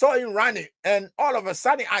 And all of a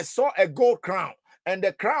sudden, I saw a gold crown. And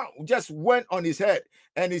the crown just went on his head.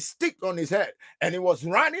 And he sticked on his head. And he was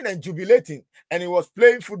running and jubilating. And he was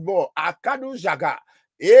playing football. Akadu Jaga.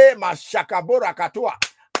 Mashakabora Katoa.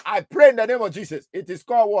 I pray in the name of Jesus. It is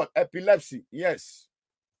called what? Epilepsy. Yes.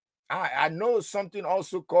 I know something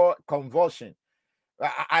also called convulsion.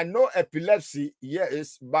 I know epilepsy,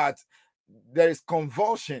 yes, but there is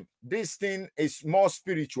convulsion. This thing is more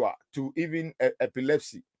spiritual to even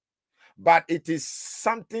epilepsy, but it is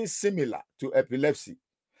something similar to epilepsy.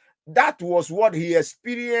 That was what he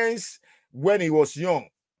experienced when he was young.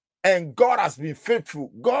 And God has been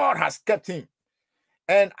faithful. God has kept him.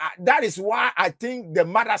 And that is why I think the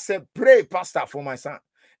mother said, pray, Pastor, for my son.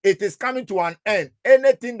 It is coming to an end.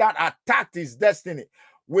 Anything that attacked his destiny,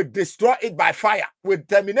 we destroy it by fire. We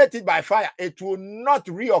terminate it by fire. It will not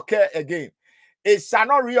reoccur again. It shall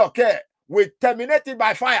not reoccur. We terminate it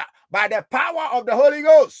by fire, by the power of the Holy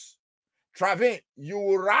Ghost. Travin, you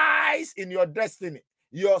will rise in your destiny.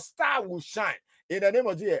 Your star will shine in the name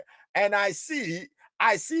of Jesus. And I see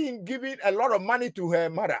him giving a lot of money to her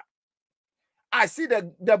mother. I see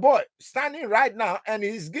the boy standing right now, and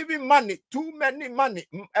he's giving money, too many money,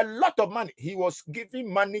 a lot of money. He was giving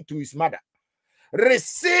money to his mother.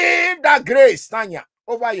 Receive that grace, Tanya,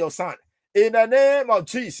 over your son. In the name of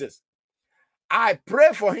Jesus, I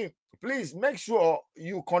pray for him. Please make sure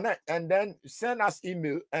you connect and then send us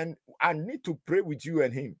email, and I need to pray with you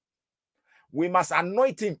and him. We must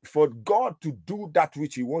anoint him for God to do that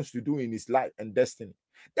which he wants to do in his life and destiny.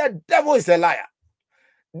 The devil is a liar.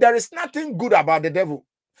 There is nothing good about the devil.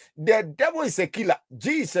 The devil is a killer.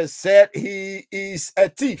 Jesus said he is a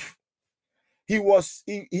thief. He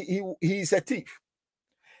is a thief.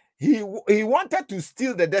 He wanted to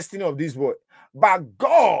steal the destiny of this boy. But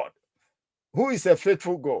God, who is a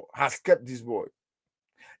faithful God, has kept this boy.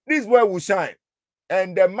 This boy will shine.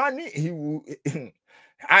 And the money he will...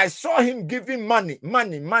 I saw him giving money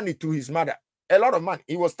to his mother. A lot of money.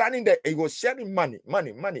 He was standing there. He was sharing money.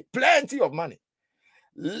 Plenty of money.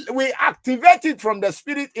 We activate it from the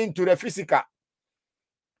spirit into the physical.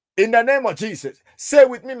 In the name of Jesus. Say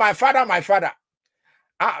with me, my Father, my Father.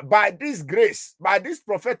 By this grace, by this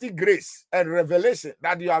prophetic grace and revelation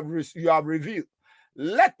that you have revealed,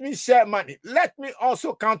 let me share money. Let me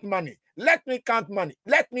also count money. Let me count money.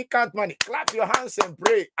 Let me count money. Clap your hands and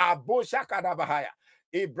pray. Abosha kadabahaya.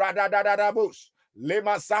 Ibrada dadadabos.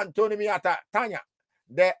 Lema santoni miata. Tanya,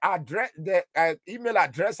 the address, the email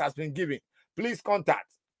address has been given. Please contact.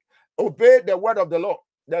 Obey the word of the Lord.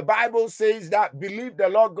 The Bible says that believe the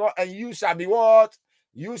Lord God and you shall be what?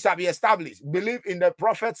 You shall be established. Believe in the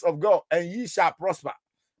prophets of God and ye shall prosper.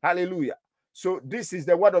 Hallelujah. So this is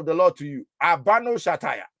the word of the Lord to you. Abano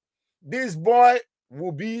Shataya. This boy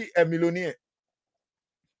will be a millionaire.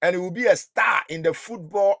 And he will be a star in the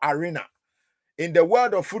football arena. In the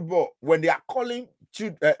world of football, when they are calling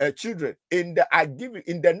children, in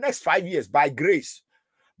the next 5 years, by grace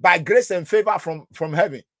and favor from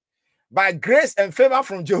heaven, by grace and favor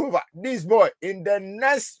from Jehovah, this boy, in the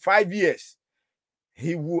next 5 years,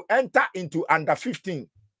 he will enter into under 15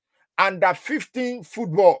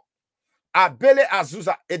 football. Abele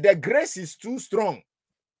Azusa, the grace is too strong.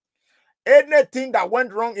 Anything that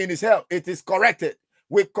went wrong in his health, it is corrected.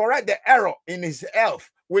 We correct the error in his health.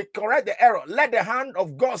 We correct the error. Let the hand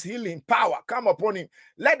of God's healing power come upon him.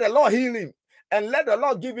 Let the Lord heal him and let the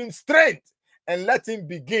Lord give him strength and let him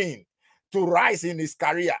begin to rise in his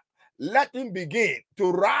career. Let him begin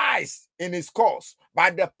to rise in his cause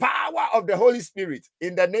by the power of the Holy Spirit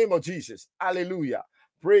in the name of Jesus. Hallelujah.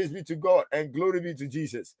 Praise be to God and glory be to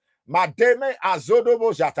Jesus. Mademe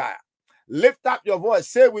azodobo jataya. Lift up your voice.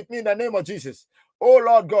 Say with me in the name of Jesus. Oh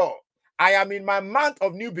Lord God, I am in my month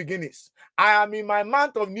of new beginnings. I am in my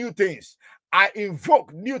month of new things. I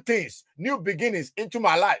invoke new things, new beginnings into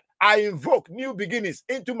my life. I invoke new beginnings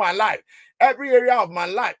into my life. Every area of my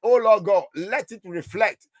life, oh Lord God, let it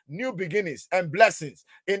reflect new beginnings and blessings.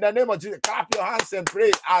 In the name of Jesus, clap your hands and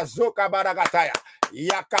pray. Azoka baragataya.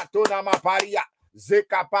 Yakatona maparia.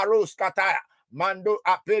 Zeka paros kataya. Mando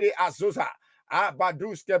apere azosa.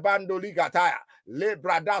 Abaduske bando ligataya. Le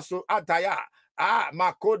bradaso ataya.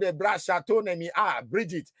 Makode brashatonemi.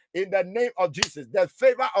 Bridget, in the name of Jesus, the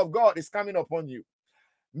favor of God is coming upon you.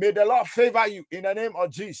 May the Lord favor you in the name of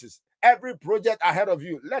Jesus. Every project ahead of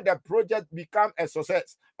you, let the project become a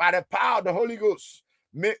success by the power of the Holy Ghost.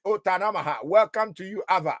 May Otanamaha, welcome to you,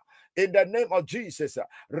 Ava. In the name of Jesus,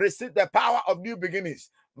 receive the power of new beginnings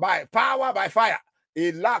by power, by fire.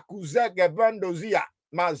 Ila kuzegebandozia,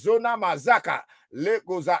 mazona mazaka,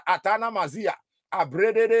 lekoza atana mazia,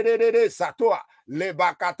 abrede satoa,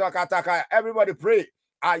 lebakatakataka. Everybody pray.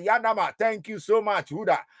 Ayanama, thank you so much,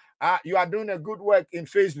 Huda. You are doing a good work in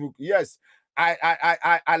Facebook. Yes,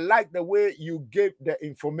 I like the way you gave the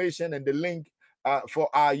information and the link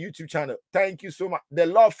for our YouTube channel. Thank you so much. The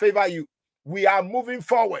Lord favor you. We are moving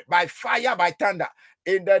forward by fire, by thunder.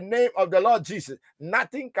 In the name of the Lord Jesus,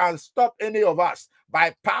 nothing can stop any of us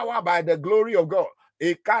by power, by the glory of God.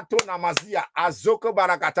 Ekato namazia, azoko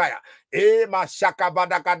barakataya, mashaka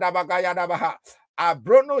badakadabagaya dabaha,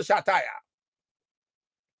 abrono shataya.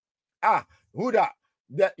 Huda,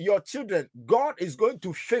 your children, God is going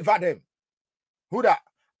to favor them. Huda,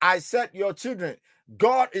 I said your children,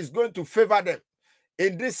 God is going to favor them.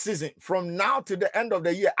 in this season, from now to the end of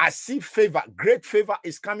the year, I see favor. Great favor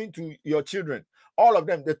is coming to your children. All of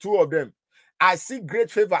them, the two of them. I see great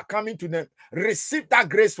favor coming to them. Receive that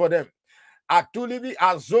grace for them. Atulibi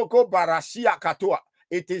azoko barashia katoa.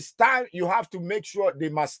 It is time you have to make sure they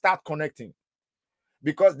must start connecting,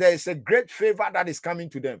 because there is a great favor that is coming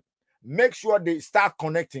to them. Make sure they start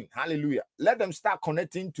connecting. Hallelujah. Let them start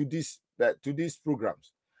connecting to these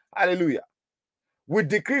programs. Hallelujah. We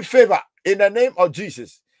decree favor in the name of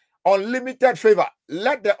Jesus. Unlimited favor.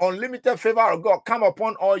 Let the unlimited favor of God come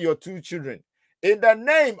upon all your two children. In the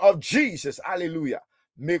name of Jesus. Hallelujah.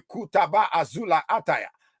 Mekutaba azula ataya.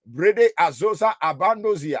 Brede azosa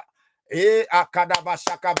abandozia. E akadaba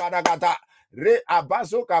shakabadagata. Re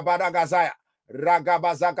abazo kabadagazaya.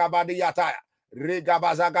 Ragabazakabadiyataya.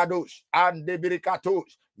 Regabazagadosh. And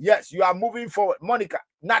debirikatosh. Yes, you are moving forward. Monica,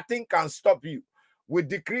 nothing can stop you. We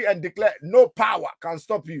decree and declare no power can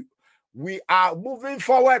stop you. We are moving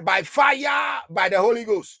forward by fire, by the Holy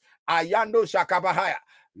Ghost. Ayando Shakabahaya.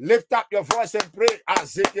 Lift up your voice and pray.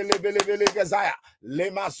 Azekelebelebele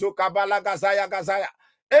Lema Sokabala Gazaya Gazaya.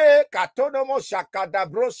 E Katonomo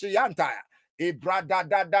Shakadabro Shiantaya. Ibrada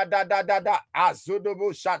da da da da da da.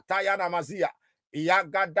 Azodobo Shataya Namazia.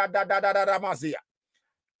 Iaga da da da da da Ramazia.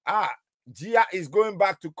 Gia is going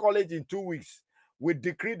back to college in 2 weeks. We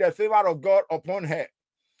decree the favor of God upon her.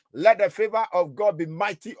 Let the favor of God be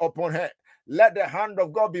mighty upon her. Let the hand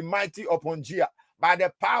of God be mighty upon Gia. By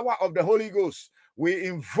the power of the Holy Ghost, we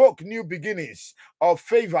invoke new beginnings of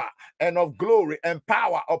favor and of glory and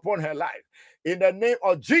power upon her life. In the name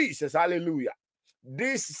of Jesus, hallelujah.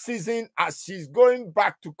 This season, as she's going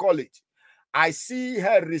back to college, I see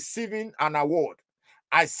her receiving an award.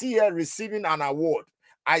 I see her receiving an award.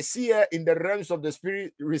 I see her in the realms of the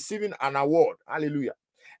spirit receiving an award. Hallelujah.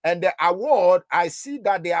 And the award, I see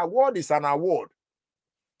that the award is an award,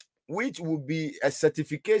 which will be a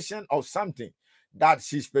certification of something that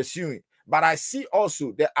she's pursuing. But I see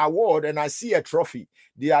also the award, and I see a trophy.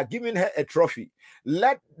 They are giving her a trophy.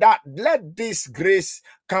 Let this grace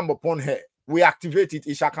come upon her. We activate it,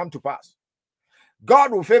 it shall come to pass.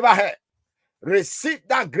 God will favor her. Receive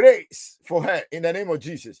that grace for her in the name of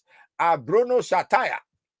Jesus. Abrono Shataya.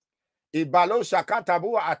 Ibalo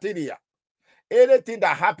Shakatabua Atidia. Anything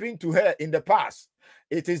that happened to her in the past,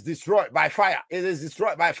 it is destroyed by fire. It is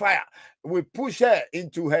destroyed by fire. We push her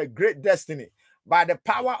into her great destiny by the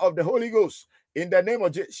power of the Holy Ghost. In the name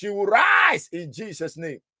of Jesus, she will rise in Jesus'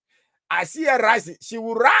 name. I see her rising. She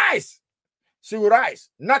will rise. She will rise.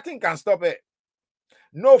 Nothing can stop her.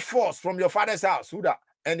 No force from your father's house, Huda,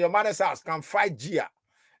 and your mother's house can fight Gia.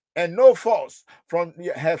 And no force from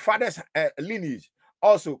her father's lineage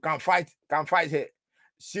also can fight her.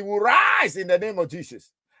 She will rise in the name of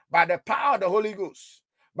Jesus by the power of the Holy Ghost.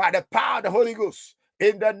 By the power of the Holy Ghost.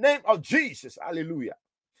 In the name of Jesus. Hallelujah.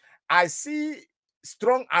 I see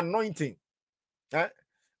strong anointing.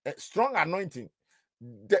 Strong anointing.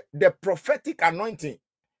 The prophetic anointing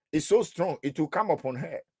is so strong, it will come upon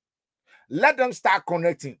her. Let them start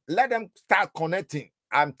connecting. Let them start connecting.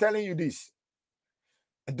 I'm telling you this.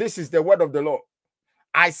 This is the word of the Lord.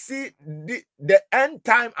 I see the end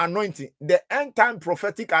time anointing, the end time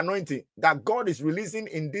prophetic anointing that God is releasing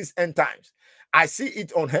in these end times. I see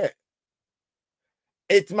it on her.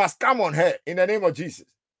 It must come on her in the name of Jesus.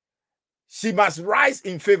 She must rise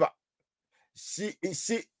in favor. She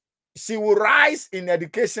will rise in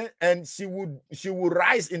education, and she will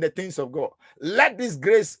rise in the things of God. Let this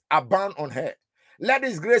grace abound on her. Let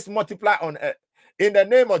this grace multiply on her in the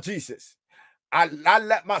name of Jesus.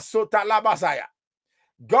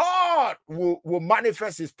 God will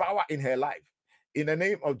manifest his power in her life in the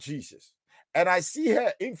name of Jesus. And I see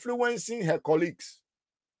her influencing her colleagues.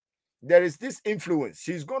 There is this influence.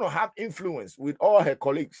 She's going to have influence with all her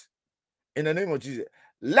colleagues in the name of Jesus.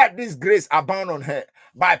 Let this grace abound on her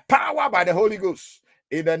by power, by the Holy Ghost,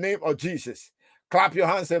 in the name of Jesus. Clap your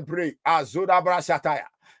hands and pray. In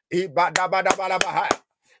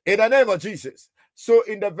the name of Jesus. So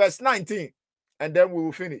in the verse 19, and then we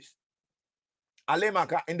will finish.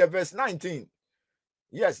 Alemaka, in the verse 19.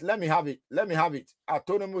 Yes, let me have it. Let me have it.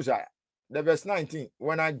 Atonomuzaya. The verse 19.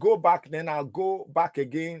 When I go back, then I'll go back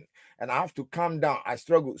again, and I have to calm down. I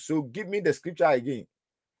struggle. So give me the scripture again.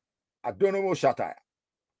 Adonomoshataya.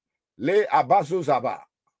 Le abazo zaba.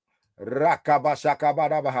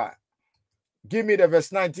 Rakabashakabadabaha. Give me the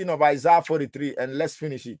verse 19 of Isaiah 43, and let's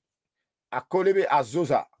finish it. Akolebe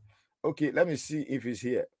azoza. Okay, let me see if it's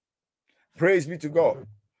here. Praise be to God.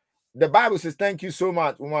 The Bible says, thank you so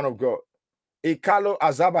much, woman of God. Ikalo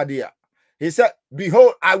azabadia. He said,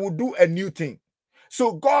 behold, I will do a new thing.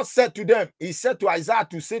 So God said to them, he said to Isaiah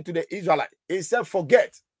to say to the Israelites, he said,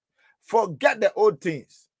 forget Forget the old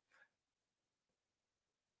things.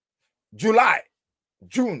 July,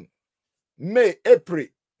 June, May, April,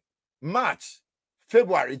 March,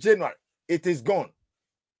 February, January, it is gone.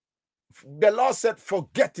 The Lord said,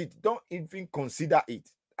 forget it. Don't even consider it.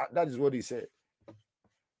 That is what he said.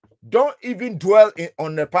 Don't even dwell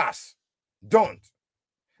on the past. Don't.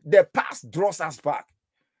 The past draws us back.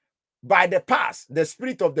 By the past, the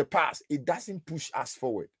spirit of the past, it doesn't push us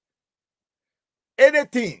forward.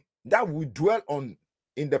 Anything that we dwell on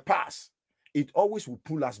in the past, it always will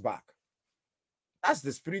pull us back. That's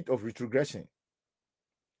the spirit of retrogression.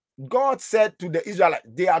 God said to the Israelites,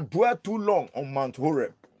 they have dwelt too long on Mount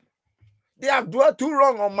Horeb. They have dwelt too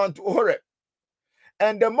long on Mount Horeb.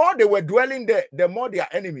 And the more they were dwelling there, the more their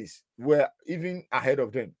enemies were even ahead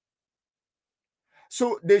of them.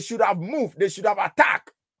 So they should have moved. They should have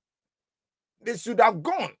attacked. They should have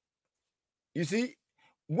gone. You see,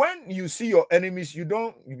 when you see your enemies, you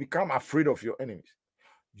become afraid of your enemies.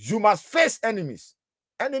 You must face enemies.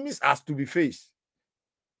 Enemies has to be faced.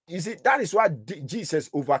 You see, that is why Jesus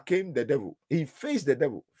overcame the devil. He faced the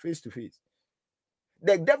devil face to face.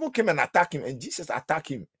 The devil came and attacked him, and Jesus attacked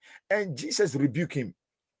him, and Jesus rebuked him.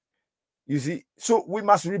 You see, so we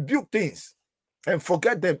must rebuke things and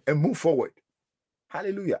forget them and move forward.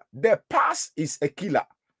 Hallelujah. The past is a killer.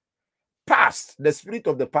 Past, the spirit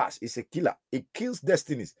of the past is a killer. It kills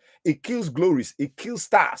destinies. It kills glories. It kills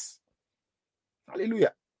stars.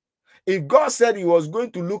 Hallelujah. If God said he was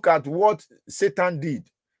going to look at what Satan did,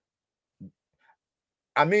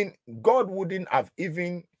 I mean, God wouldn't have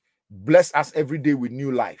even blessed us every day with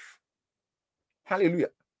new life. Hallelujah.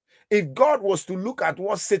 If God was to look at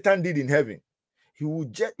what Satan did in heaven, he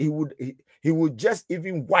would just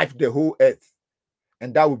even wipe the whole earth,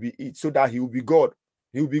 and that would be it, so that he will be God.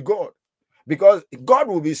 He will be God, because God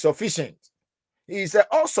will be sufficient. He is an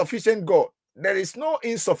all-sufficient God. There is no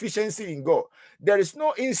insufficiency in God. There is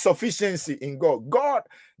no insufficiency in God. God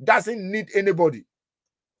doesn't need anybody.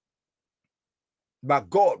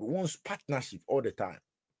 But God wants partnership all the time.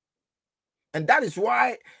 And that is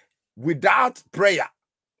why without prayer,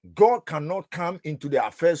 God cannot come into the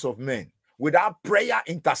affairs of men. Without prayer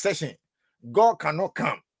intercession, God cannot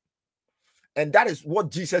come. And that is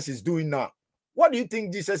what Jesus is doing now. What do you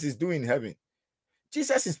think Jesus is doing in heaven?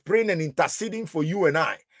 Jesus is praying and interceding for you and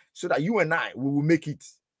I, so that you and I, we will make it.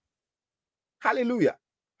 Hallelujah.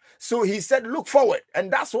 So he said, look forward.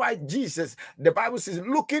 And that's why Jesus, the Bible says,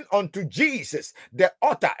 looking unto Jesus, the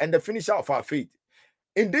author and the finisher of our faith.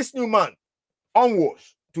 In this new month,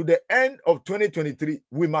 onwards to the end of 2023,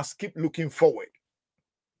 we must keep looking forward.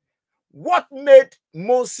 What made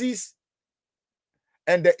Moses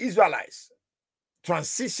and the Israelites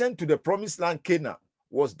transition to the promised land Canaan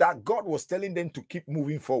was that God was telling them to keep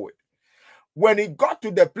moving forward. When it got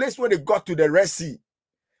to the place where they got to the Red Sea,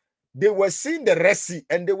 they were seeing the Red Sea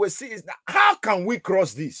and they were seeing, how can we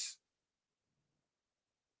cross this?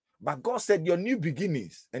 But God said, your new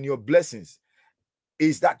beginnings and your blessings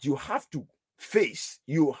is that you have to face,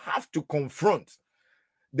 you have to confront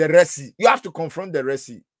the Red Sea. You have to confront the Red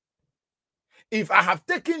Sea. If I have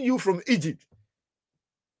taken you from Egypt,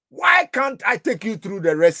 why can't I take you through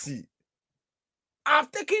the Red Sea?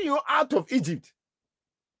 I've taken you out of Egypt.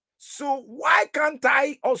 So why can't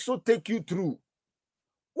I also take you through?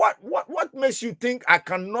 What makes you think I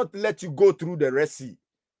cannot let you go through the Red Sea?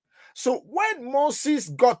 So when Moses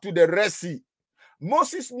got to the Red Sea,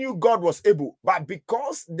 Moses knew God was able, but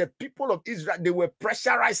because the people of Israel, they were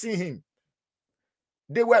pressurizing him.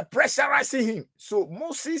 They were pressurizing him. So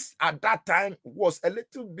Moses at that time was a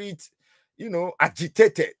little bit,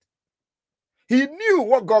 agitated. He knew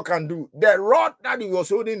what God can do. The rod that he was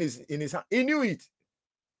holding in his hand, he knew it.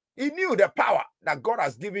 He knew the power that God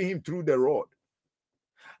has given him through the rod.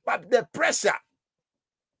 But the pressure,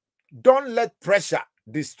 don't let pressure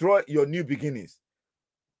destroy your new beginnings.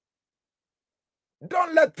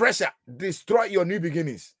 Don't let pressure destroy your new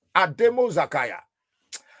beginnings. Ademo Zakaya,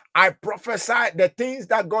 I prophesy the things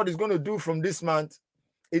that God is going to do from this month,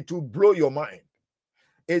 it will blow your mind.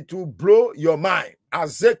 It will blow your mind.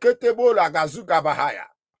 Azeketebo lagazuka bahaya.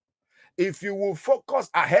 If you will focus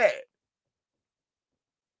ahead,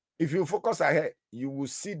 you will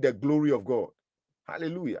see the glory of God.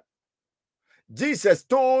 Hallelujah. Jesus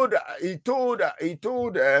told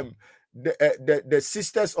the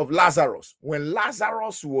sisters of Lazarus, when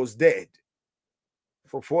Lazarus was dead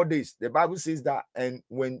for 4 days, the Bible says that, and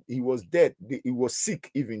when he was dead, he was sick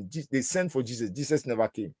even. They sent for Jesus. Jesus never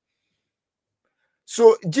came.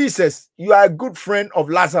 So Jesus, you are a good friend of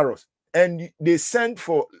Lazarus, and they sent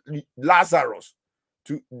for Lazarus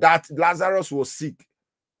that Lazarus was sick.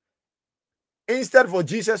 Instead for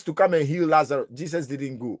Jesus to come and heal Lazarus, Jesus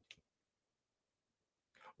didn't go.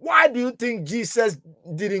 Why do you think Jesus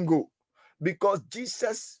didn't go? Because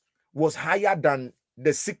Jesus was higher than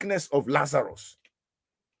the sickness of Lazarus.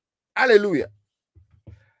 Hallelujah.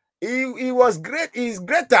 He was great. He is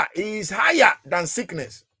greater. He is higher than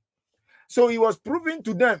sickness. So he was proving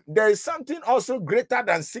to them there is something also greater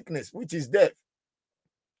than sickness, which is death.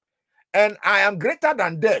 And I am greater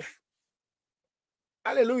than death.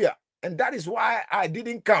 Hallelujah. And that is why I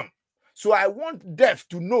didn't come. So I want death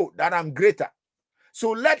to know that I'm greater.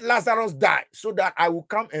 So let Lazarus die so that I will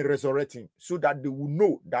come and resurrect him, so that they will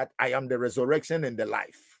know that I am the resurrection and the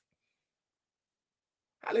life.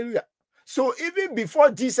 Hallelujah. So even before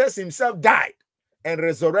Jesus himself died and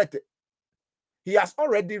resurrected, he has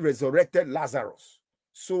already resurrected Lazarus.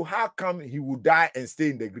 So how come he would die and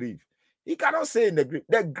stay in the grave? He cannot stay in the grave.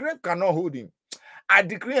 The grave cannot hold him. I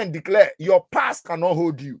decree and declare, your past cannot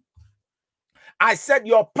hold you. I said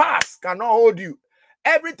your past cannot hold you.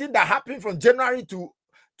 Everything that happened from January to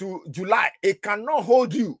July, it cannot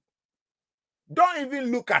hold you. Don't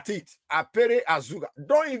even look at it. Apere azuga.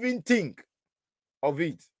 Don't even think of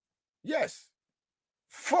it. Yes.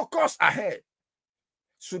 Focus ahead.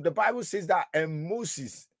 So the Bible says that, and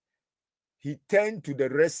Moses, he turned to the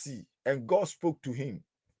Red Sea, and God spoke to him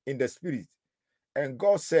in the spirit. And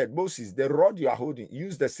God said, Moses, the rod you are holding,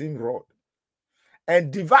 use the same rod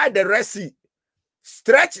and divide the Red Sea.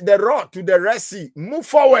 Stretch the rod to the Red Sea. Move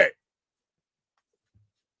forward.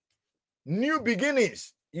 New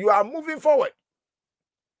beginnings. You are moving forward.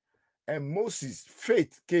 And Moses,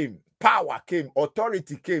 faith came, power came,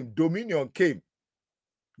 authority came, dominion came,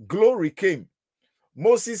 glory came.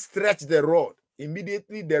 Moses stretched the rod.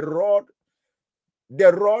 Immediately the rod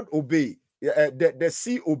obeyed. The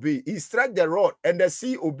sea obeyed. He stretched the rod and the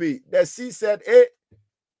sea obeyed. The sea said, hey,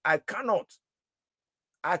 I cannot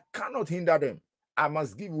hinder them. I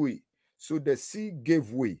must give way. So the sea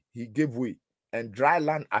gave way. He gave way and dry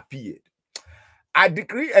land appeared. I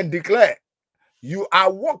decree and declare, you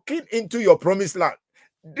are walking into your promised land.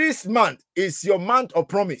 This month is your month of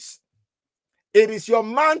promise. It is your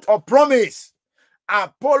month of promise.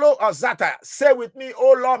 Apollo Azata, say with me,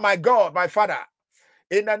 oh Lord, my God, my Father,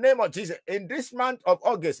 in the name of Jesus, in this month of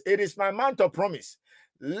August, it is my month of promise.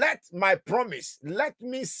 Let my promise, let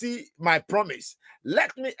me see my promise.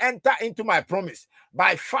 Let me enter into my promise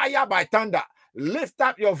by fire, by thunder. Lift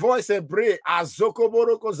up your voice and pray.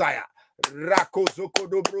 Azokoborokozaya. Rakozoko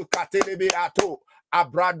dobro katelebe ato.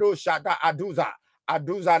 Abrado shada aduza.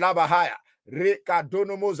 Aduza labahaya. Reka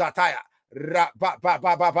donomo zataya.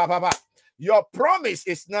 Your promise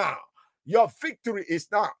is now. Your victory is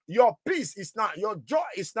now. Your peace is now. Your joy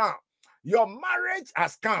is now. Your marriage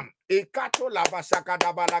has come. Clap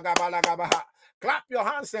your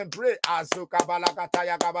hands and pray.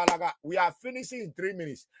 We are finishing in 3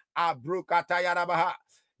 minutes.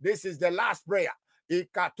 This is the last prayer.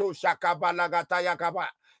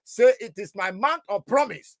 Say, it is my month of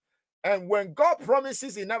promise. And when God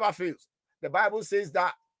promises, he never fails. The Bible says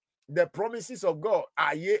that the promises of God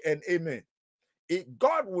are yea and amen.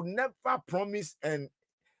 God would never promise and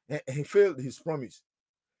he failed his promise.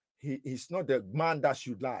 He is not a man that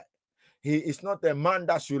should lie. He is not a man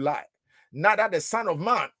that should lie. Neither the son of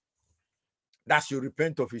man that should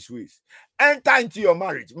repent of his ways. Enter into your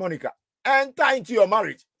marriage, Monica. Enter into your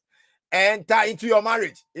marriage. Enter into your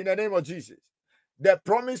marriage in the name of Jesus. The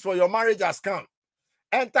promise for your marriage has come.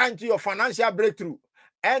 Enter into your financial breakthrough.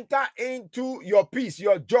 Enter into your peace,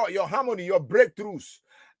 your joy, your harmony, your breakthroughs.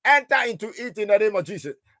 Enter into it in the name of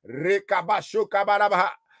Jesus.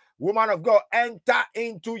 Woman of God, enter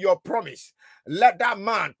into your promise. Let that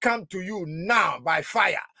man come to you now by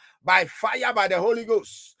fire by the Holy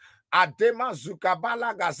Ghost. Adema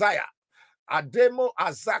Zukabala Gazaya. Ademo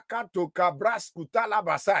Azaka Tokabras Kutala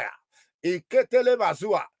Basaya. Iketele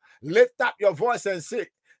Bazua. Lift up your voice and say,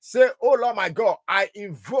 oh Lord my God, I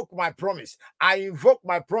invoke my promise. I invoke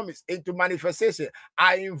my promise into manifestation.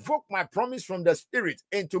 I invoke my promise from the Spirit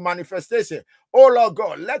into manifestation. Oh Lord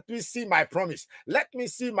God, let me see my promise. Let me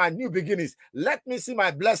see my new beginnings. Let me see my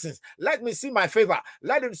blessings. Let me see my favor.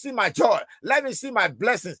 Let me see my joy. Let me see my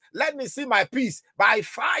blessings. Let me see my peace by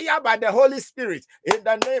fire, by the Holy Spirit. In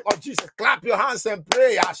the name of Jesus, clap your hands and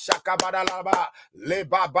pray.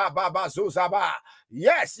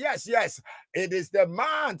 Yes, yes, yes. It is the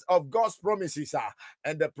month of God's promises,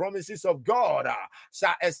 and the promises of God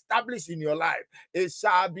shall establish in your life. It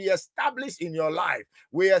shall be established in your life.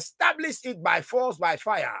 We establish it by force, by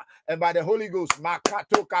fire, and by the Holy Ghost.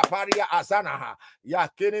 Makato kaparia azanaha.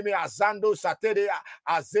 Yakeneme azando sateria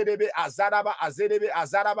azedebe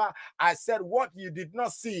azaraba. I said what you did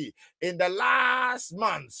not see in the last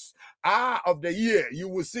months. of the year, you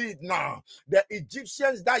will see it now. The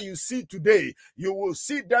Egyptians that you see today, you will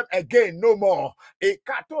see them again no more.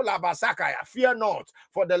 Fear not,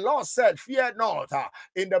 for the Lord said, fear not.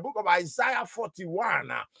 In the book of Isaiah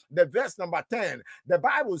 41, the verse number 10, the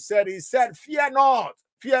Bible said, he said, fear not,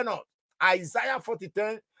 fear not. Isaiah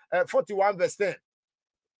 41 verse 10.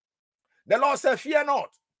 The Lord said, fear not.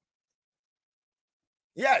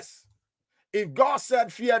 Yes. If God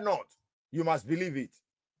said, fear not, you must believe it.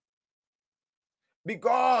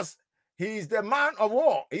 Because he is the man of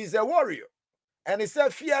war. He's a warrior. And he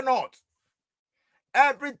said, fear not.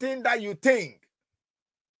 Everything that you think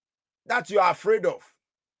that you are afraid of,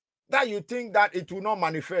 that you think that it will not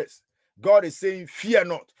manifest, God is saying, fear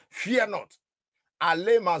not. Fear not.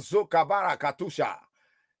 Alema zokabara katusha.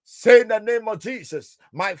 Say in the name of Jesus,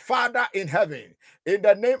 my Father in heaven, in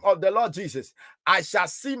the name of the Lord Jesus, I shall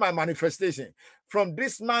see my manifestation. From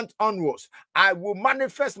this month onwards, I will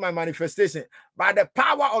manifest my manifestation by the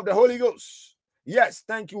power of the Holy Ghost. Yes,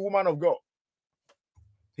 thank you, woman of God.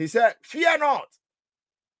 He said, fear not.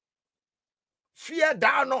 Fear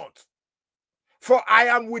thou not, for I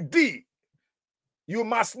am with thee. You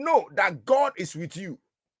must know that God is with you.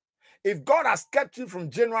 If God has kept you from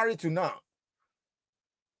January to now,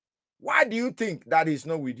 why do you think that he's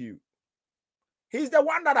not with you? He's the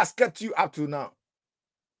one that has kept you up to now.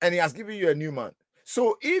 And he has given you a new man.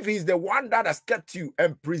 So if he's the one that has kept you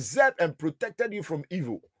and preserved and protected you from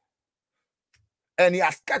evil, and he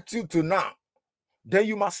has kept you to now, then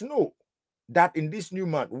you must know that in this new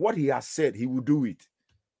man, what he has said, he will do it.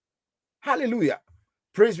 Hallelujah.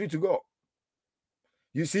 Praise be to God.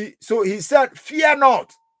 You see, so he said, fear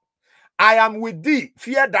not. I am with thee.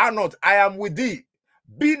 Fear thou not. I am with thee.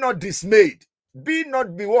 Be not dismayed. Be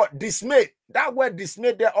not be what? Dismayed. That word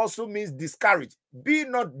dismayed there also means discouraged. Be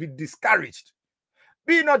not be discouraged.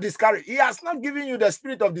 Be not discouraged. He has not given you the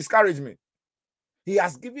spirit of discouragement. He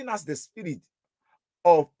has given us the spirit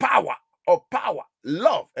of power,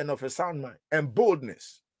 love, and of a sound mind and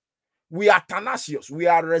boldness. We are tenacious. We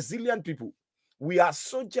are resilient people. We are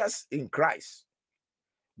soldiers in Christ.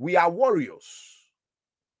 We are warriors.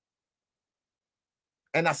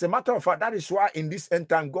 And as a matter of fact, that is why in this end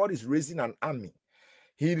time, God is raising an army.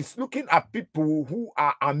 He is looking at people who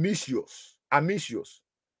are ambitious.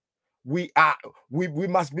 We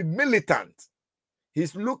must be militant.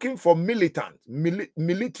 He's looking for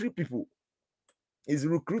military people. He's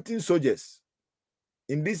recruiting soldiers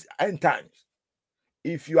in these end times.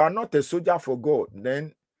 If you are not a soldier for God,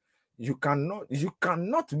 then you cannot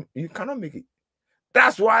make it.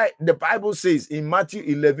 That's why the Bible says in Matthew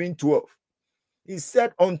 11:12, he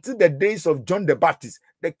said, until the days of John the Baptist,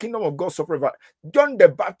 the kingdom of God suffered. John the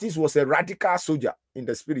Baptist was a radical soldier in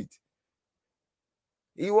the spirit.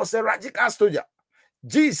 He was a radical soldier.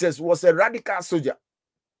 Jesus was a radical soldier.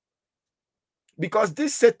 Because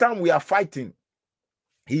this Satan we are fighting,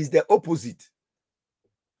 he's the opposite.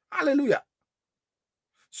 Hallelujah.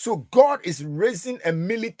 So God is raising a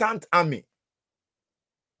militant army,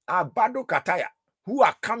 Abado Kataya, who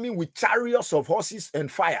are coming with chariots of horses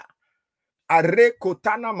and fire. Aryee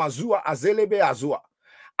Kotana Mazua Azelebe Azua.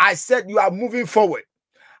 I said you are moving forward.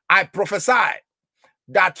 I prophesy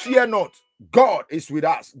that fear not. God is with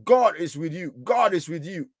us. God is with you. God is with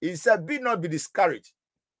you. He said, be not be discouraged.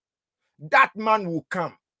 That man will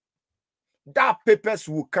come. That papers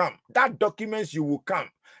will come. That documents you will come.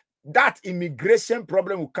 That immigration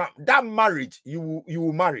problem will come. That marriage you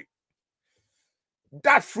will marry.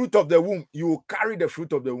 That fruit of the womb, you will carry the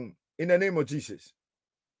fruit of the womb in the name of Jesus.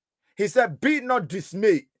 He said, be not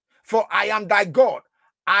dismayed, for I am thy God.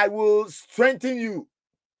 I will strengthen you.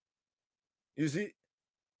 You see,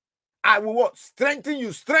 I will what? Strengthen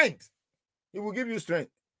you. Strength. He will give you strength.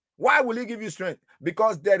 Why will he give you strength?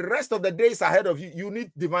 Because the rest of the days ahead of you, you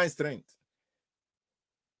need divine strength.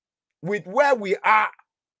 With where we are,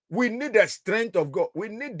 we need the strength of God. We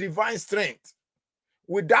need divine strength.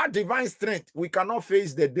 Without divine strength, we cannot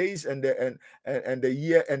face the days and the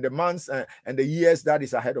year and the months and the years that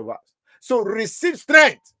is ahead of us. So receive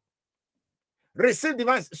strength. Receive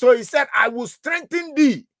divine. So he said, I will strengthen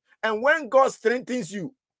thee. And when God strengthens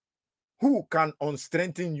you, who can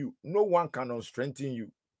unstrengthen you? No one can unstrengthen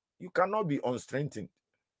you. You cannot be unstrengthened.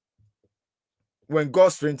 When God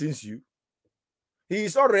strengthens you, he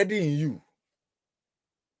is already in you.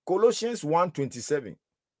 Colossians 1:27.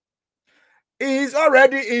 He is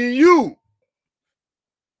already in you.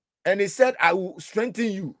 And he said, I will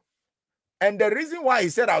strengthen you. And the reason why he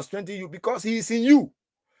said I'll strengthen you, because he is in you.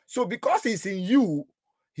 So because he's in you,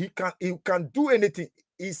 he can do anything.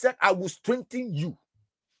 He said, I will strengthen you.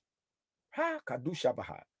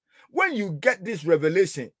 When you get this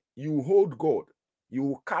revelation, you hold God. You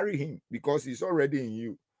will carry him because he's already in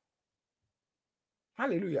you.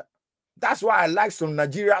 Hallelujah. That's why I like some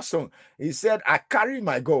Nigeria song. He said, I carry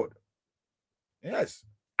my God. Yes.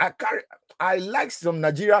 I like some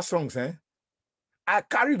Nigeria songs. I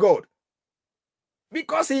carry God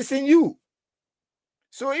because he's in you.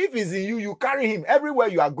 So if he's in you, you carry him. Everywhere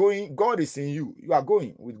you are going, God is in you. You are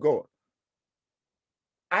going with God.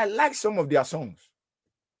 I like some of their songs.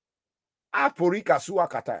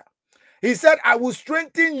 He said, I will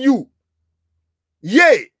strengthen you.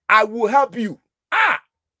 Yea, I will help you.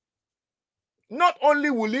 Not only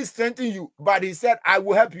will he strengthen you, but he said, I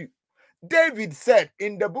will help you. David said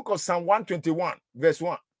in the book of Psalm 121, verse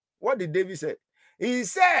 1. What did David say? He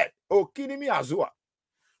said, O Kinimi Azua.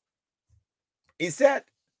 He said,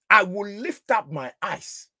 I will lift up my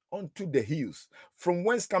eyes unto the hills, from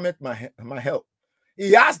whence cometh my help.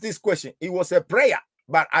 He asked this question. It was a prayer,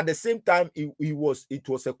 but at the same time, it was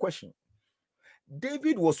a question.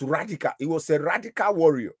 David was radical. He was a radical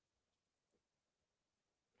warrior.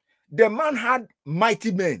 The man had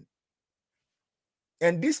mighty men.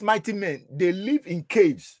 And these mighty men, they live in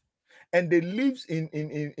caves and they live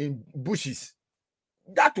in bushes.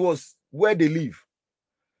 That was where they live.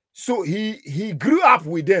 So he grew up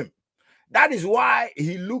with them. That is why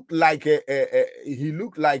he looked like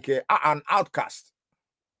an outcast.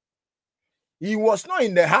 He was not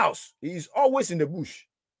in the house. He is always in the bush.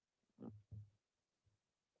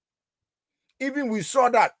 Even we saw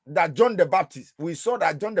that John the Baptist,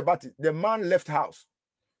 the man left house.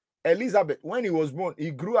 Elizabeth, when he was born,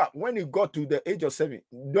 he grew up. When he got to the age of 7,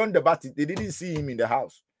 John the Baptist, they didn't see him in the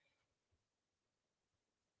house.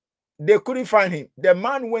 They couldn't find him. The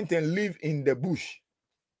man went and lived in the bush,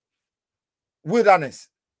 wilderness,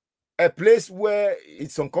 a place where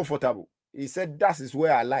it's uncomfortable. He said, that is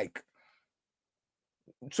where I like,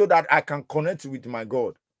 so that I can connect with my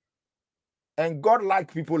God. And God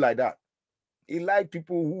liked people like that. He liked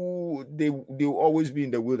people who they will always be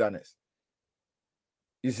in the wilderness.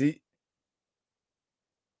 You see?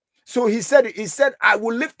 So he said, I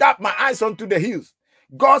will lift up my eyes unto the hills.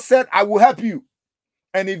 God said, I will help you.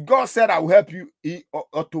 And if God said, I will help you,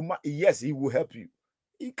 yes, he will help you.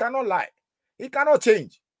 He cannot lie. He cannot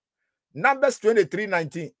change. Numbers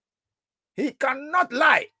 23:19. He cannot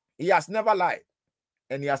lie. He has never lied.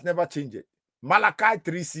 And he has never changed it. Malachi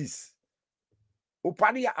 3:6.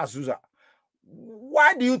 Upania Azusa.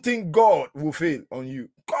 Why do you think God will fail on you?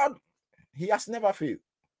 God, he has never failed.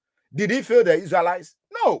 Did he fail the Israelites?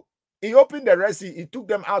 No. He opened the Red Sea. He took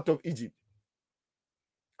them out of Egypt.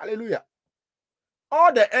 Hallelujah.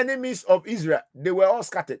 All the enemies of Israel, they were all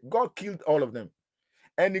scattered. God killed all of them.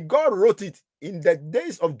 And God wrote it in the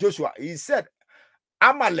days of Joshua. He said,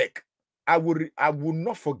 Amalek, I will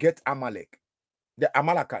not forget Amalek, the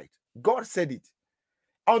Amalekite. God said it.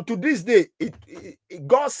 Unto this day,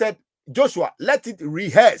 God said, Joshua, let it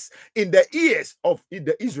rehearse in the ears of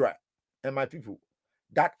the Israel and my people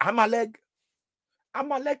that Amalek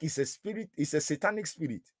is a spirit, is a satanic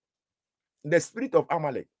spirit. The spirit of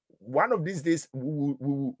Amalek. One of these days,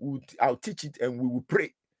 I'll teach it and we will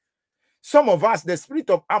pray. Some of us, the spirit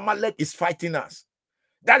of Amalek is fighting us.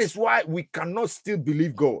 That is why we cannot still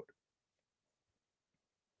believe God.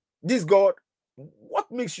 This God,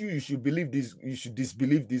 what makes you should believe this, you should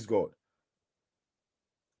disbelieve this God?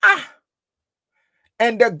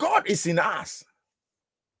 And the God is in us.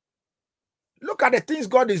 Look at the things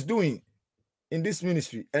God is doing in this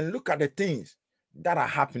ministry and look at the things that are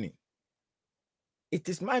happening. It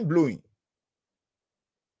is mind-blowing.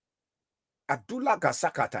 Adula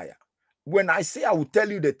Gasakataya. When I say I will tell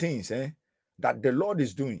you the things that the Lord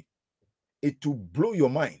is doing, it will blow your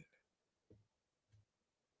mind.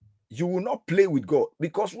 You will not play with God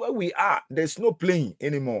because where we are, there's no playing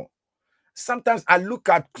anymore. Sometimes I look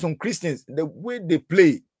at some Christians, the way they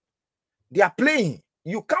play, they are playing.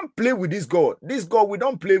 You can't play with this God. This God, we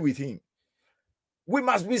don't play with him. We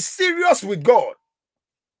must be serious with God.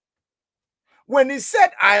 When he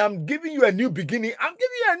said, I am giving you a new beginning, I'm giving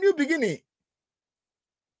you a new beginning.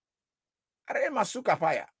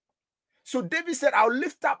 So David said, I'll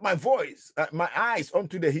lift up my voice, my eyes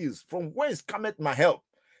unto the hills, from whence cometh my help.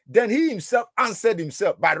 Then he himself answered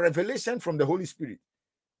himself by revelation from the Holy Spirit.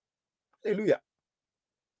 Hallelujah.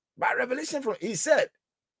 By revelation from, he said,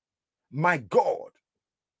 my God,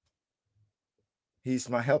 he is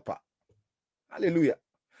my helper. Hallelujah.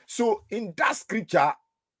 So in that scripture,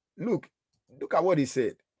 look at what he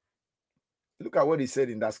said. Look at what he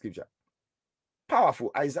said in that scripture.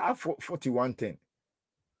 Powerful. Isaiah 41:10.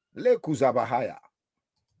 Lekuzabahaya.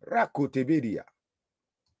 Rakotebedia.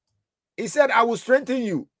 He said, I will strengthen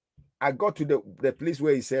you. I got to the place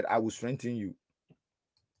where he said, I will strengthen you.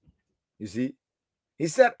 You see? He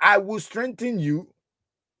said, I will strengthen you.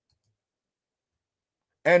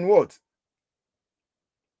 And what?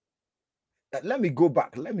 Let me go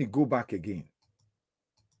back. Let me go back again.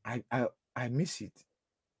 I miss it.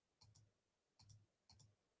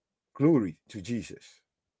 Glory to Jesus.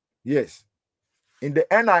 Yes. In the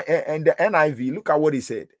NIV, look at what he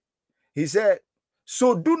said. He said,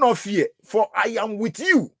 so do not fear, for I am with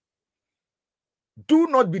you. Do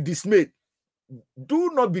not be dismayed.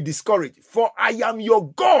 Do not be discouraged, for I am your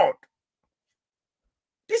God.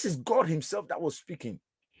 This is God himself that was speaking.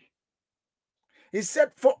 He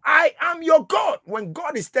said, for I am your God. When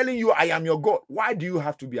God is telling you, I am your God, why do you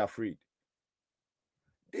have to be afraid?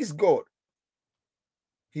 This God,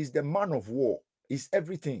 he's the man of war. He's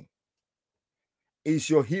everything. He's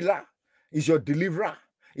your healer. He's your deliverer.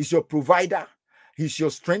 He's your provider. He's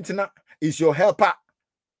your strengthener. He's your helper.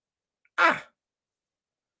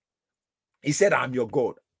 He said, I'm your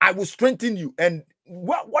God. I will strengthen you. And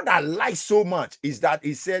what I like so much is that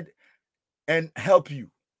he said, and help you.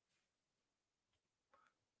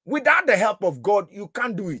 Without the help of God, you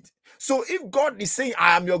can't do it. So if God is saying,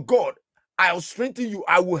 I am your God, I will strengthen you,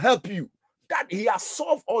 I will help you, that he has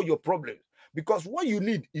solved all your problems. Because what you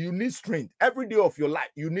need strength. Every day of your life,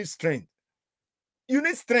 you need strength. You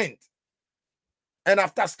need strength. And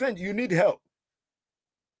after strength, you need help.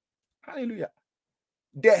 Hallelujah.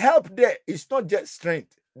 The help there is not just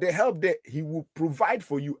strength. The help there, he will provide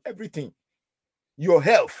for you everything. Your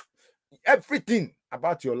health, everything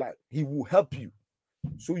about your life, he will help you.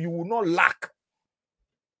 So you will not lack.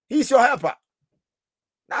 He's your helper.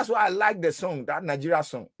 That's why I like the song, that Nigeria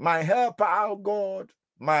song. My helper, oh God,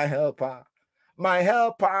 my helper,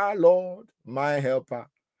 Lord, my helper.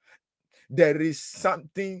 There is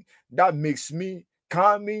something that makes me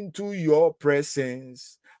come into your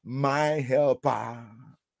presence, my helper.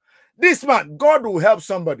 This man, God will help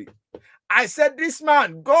somebody. I said, this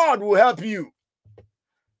man, God will help you.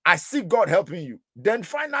 I see God helping you. Then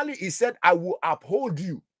finally, he said, I will uphold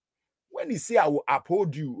you. When he say I will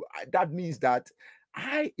uphold you, that means that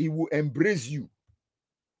he will embrace you.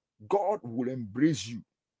 God will embrace you.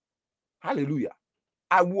 Hallelujah.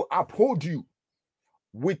 I will uphold you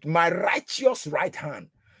with my righteous right hand.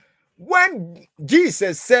 When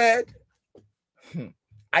Jesus said,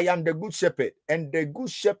 I am the good shepherd, and the good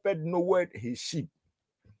shepherd knoweth his sheep,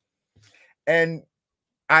 and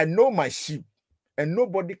I know my sheep, and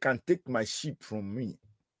nobody can take my sheep from me.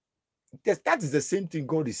 That is the same thing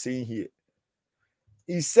God is saying here.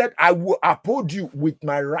 He said, I will uphold you with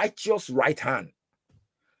my righteous right hand.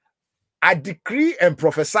 I decree and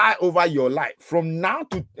prophesy over your life from now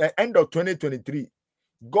to the end of 2023.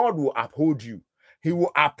 God will uphold you. He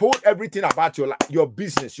will uphold everything about your life, your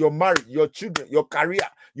business, your marriage, your children, your career,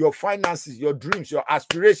 your finances, your dreams, your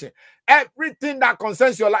aspiration, everything that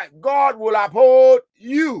concerns your life. God will uphold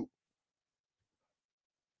you.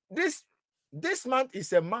 This month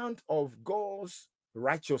is a month of God's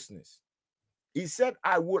righteousness. He said,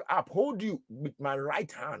 I will uphold you with my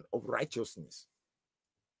right hand of righteousness.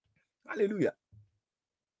 Hallelujah.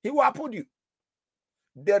 He will uphold you.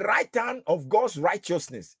 The right hand of God's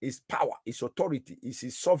righteousness is power, is authority, is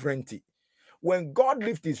his sovereignty. When God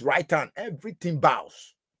lifts his right hand, everything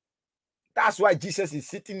bows. That's why Jesus is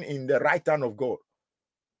sitting in the right hand of God.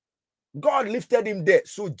 God lifted him there.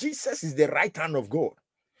 So Jesus is the right hand of God.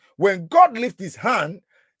 When God lifts his hand,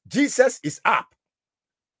 Jesus is up.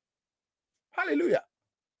 Hallelujah.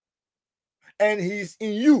 And he is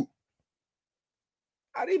in you.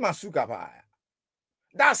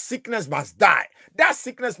 That sickness must die. That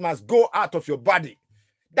sickness must go out of your body.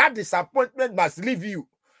 That disappointment must leave you.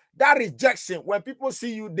 That rejection, when people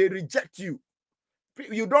see you, they reject you.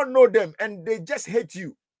 You don't know them and they just hate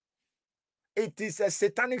you. It is a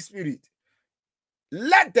satanic spirit.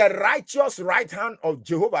 Let the righteous right hand of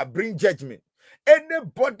Jehovah bring judgment.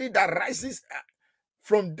 Anybody that rises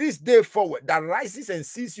from this day forward, that rises and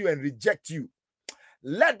sees you and rejects you,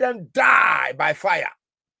 let them die by fire.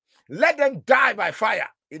 Let them die by fire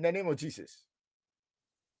in the name of Jesus.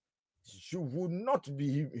 You will not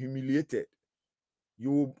be humiliated.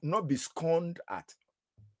 You will not be scorned at.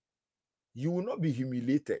 You will not be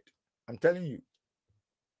humiliated. I'm telling you.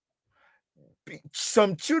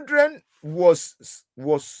 Some children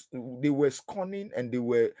they were scorning and they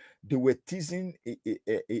were teasing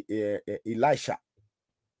Elisha,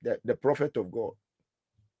 the prophet of God.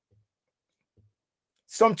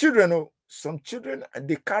 Some children,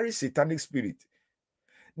 they carry satanic spirit.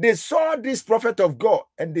 They saw this prophet of God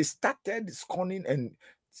and they started scorning and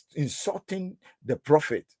insulting the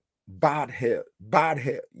prophet. Bad hair, bad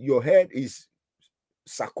hair. Your head is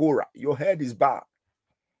Sakura. Your head is bad.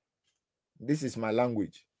 This is my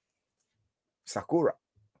language. Sakura.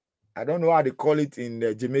 I don't know how they call it in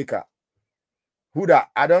Jamaica. Huda.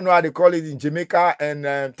 I don't know how they call it in Jamaica.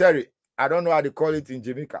 And Terry. I don't know how they call it in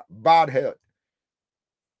Jamaica. Bad health.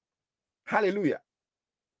 Hallelujah.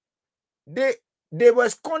 They were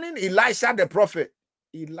scorning Elisha the prophet.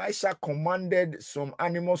 Elisha commanded some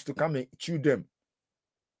animals to come and chew them.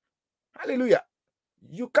 Hallelujah.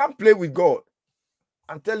 You can't play with God.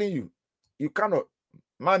 I'm telling you, you cannot.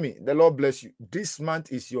 Mommy, the Lord bless you. This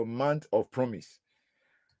month is your month of promise.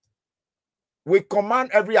 We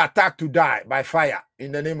command every attack to die by fire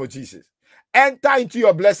in the name of Jesus. Enter into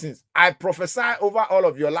your blessings. I prophesy over all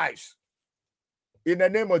of your lives in the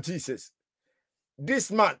name of Jesus.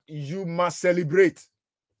 This month, you must celebrate.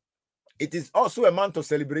 It is also a month of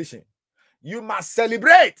celebration. You must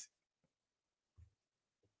celebrate.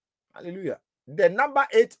 Hallelujah. The number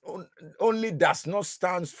 8 only does not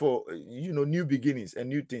stand for, new beginnings and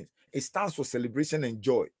new things. It stands for celebration and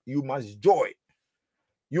joy. You must joy.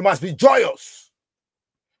 You must be joyous.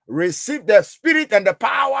 Receive the spirit and the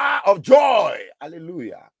power of joy.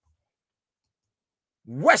 Hallelujah.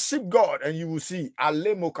 Worship God and you will see.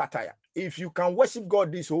 Alemokataya. If you can worship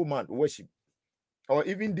God this whole month, worship. Or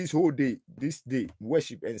even this whole day,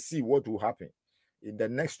 worship and see what will happen in the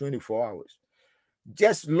next 24 hours.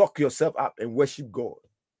 Just lock yourself up and worship God.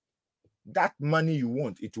 That money you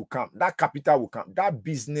want, it will come. That capital will come. That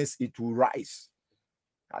business, it will rise.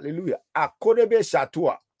 Hallelujah. Akorebe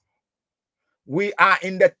shatua. We are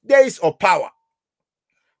in the days of power.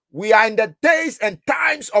 We are in the days and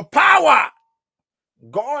times of power.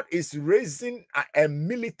 God is raising a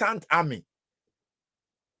militant army.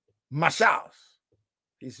 Marshals.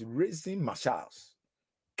 He's raising marshals.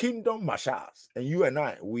 Kingdom marshals. And you and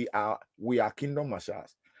I, we are kingdom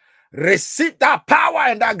marshals. Receive that power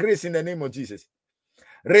and that grace in the name of Jesus.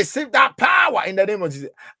 Receive that power in the name of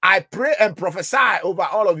Jesus. I pray and prophesy over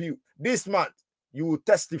all of you. This month, you will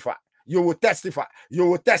testify. You will testify. You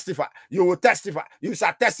will testify. You will testify. You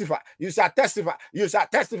shall testify. You shall testify. You shall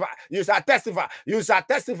testify. You shall testify. You shall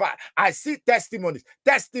testify. I see testimonies.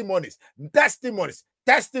 Testimonies. Testimonies.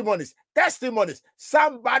 Testimonies. Testimonies.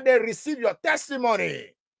 Somebody receive your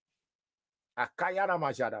testimony. Akayana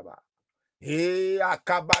Majadaba.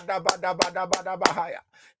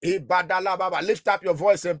 Lift up your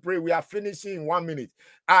voice and pray. We are finishing in 1 minute.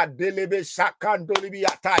 Adelebe shakandolibi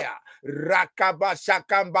ataya. Rakaba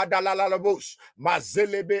shakambadalalabos.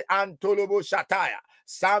 Mazelebe antolobo shataya.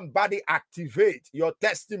 Somebody activate your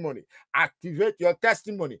testimony. Activate your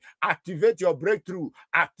testimony. Activate your breakthrough.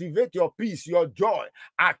 Activate your peace, your joy.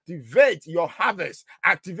 Activate your harvest.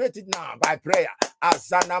 Activate it now by prayer.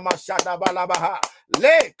 Azanama shadabalabaha.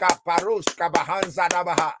 Le kaparos kabahanza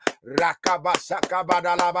dabaha. Rakaba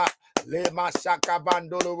shakabadalaba. Le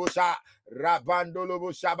mashakabandolobusha.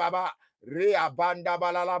 Rabandolobusha baba. Reabanda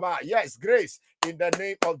balalaba. Yes, grace in the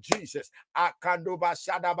name of Jesus. Akandoba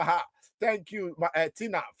shadabaha. Thank you,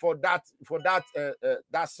 Tina, for that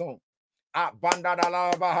song. Abanda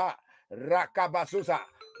dalabaha. Rakabazuza.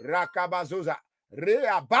 Rakabazuza.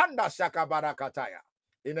 Reabanda shakabarakataya.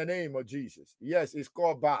 In the name of Jesus. Yes, it's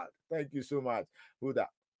called bad. Thank you so much, Huda.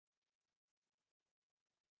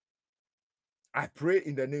 I pray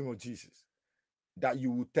in the name of Jesus that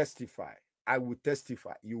you will testify. I will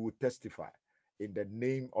testify. You will testify in the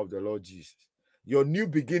name of the Lord Jesus. Your new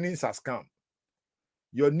beginnings has come.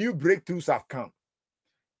 Your new breakthroughs have come.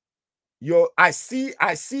 I see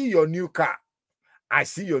your new car. I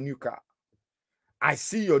see your new car. I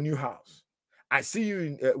see your new house. I see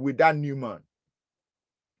you with that new man.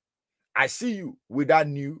 I see you with that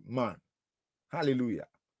new man. Hallelujah.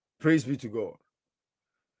 Praise be to God.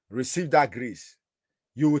 Receive that grace.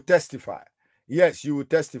 You will testify. Yes, you will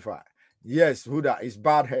testify. Yes, Huda is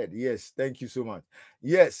bad head. Yes, thank you so much.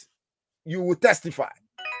 Yes, you will testify.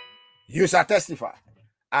 You shall testify.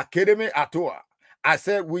 Academy Atoa. I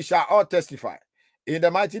said we shall all testify. In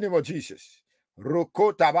the mighty name of Jesus.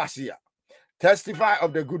 Roko Tabasia. Testify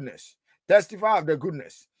of the goodness. Testify of the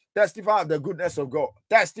goodness. Testify of the goodness of God.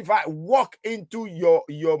 Testify. Walk into your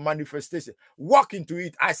manifestation. Walk into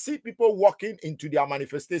it. I see people walking into their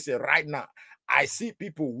manifestation right now. I see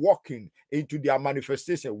people walking into their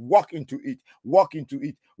manifestation. Walk into it. Walk into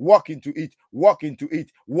it. Walk into it. Walk into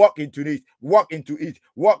it. Walk into it. Walk into it.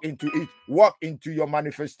 Walk into it. Walk into your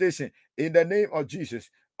manifestation. In the name of Jesus.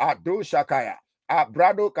 Ado Shakaya.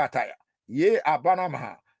 Abrado Kataya. Ye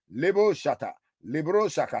Abanamaha. Lebo Shata. Libro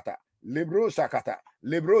Shakata. Libro Shakata.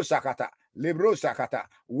 Libro Shakata. Libro Shakata.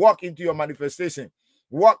 Walk into your manifestation.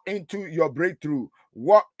 Walk into your breakthrough.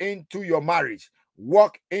 Walk into your marriage.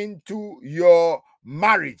 Walk into your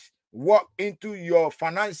marriage. Walk into your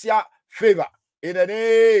financial favor. In the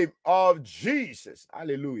name of Jesus.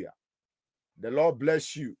 Hallelujah. The Lord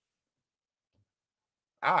bless you.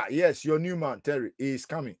 Ah, yes, your new man, Terry, is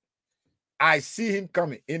coming. I see him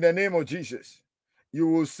coming in the name of Jesus. You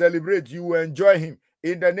will celebrate, you will enjoy him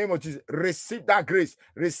in the name of Jesus. Receive that grace,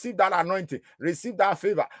 receive that anointing, receive that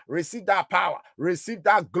favor, receive that power, receive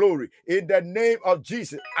that glory in the name of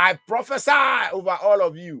Jesus. I prophesy over all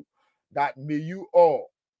of you that may you all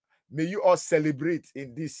celebrate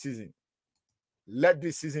in this season. Let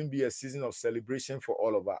this season be a season of celebration for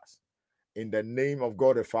all of us. In the name of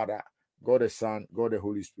God the Father, God the Son, God the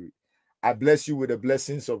Holy Spirit. I bless you with the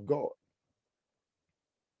blessings of God.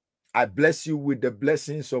 I bless you with the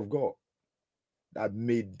blessings of God. That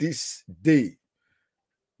may this day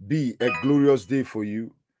be a glorious day for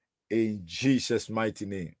you in Jesus' mighty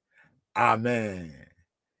name. Amen.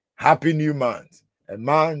 Happy new month. A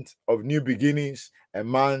month of new beginnings, a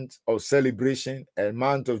month of celebration, a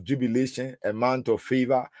month of jubilation, a month of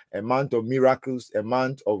favor, a month of miracles, a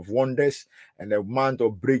month of wonders, and a month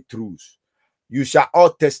of breakthroughs. You shall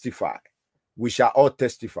all testify. We shall all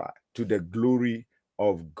testify to the glory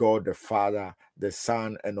of God the Father, the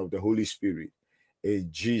Son, and of the Holy Spirit. In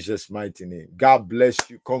Jesus' mighty name. God bless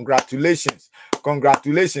you. Congratulations.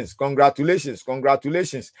 Congratulations. Congratulations.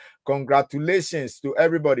 Congratulations. Congratulations to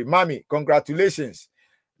everybody. Mommy, congratulations.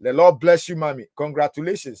 The Lord bless you, mommy.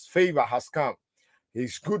 Congratulations. Favor has come.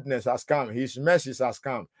 His goodness has come. His mercy has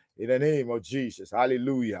come. In the name of Jesus.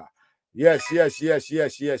 Hallelujah. Yes, yes, yes,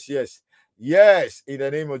 yes, yes, yes. Yes, in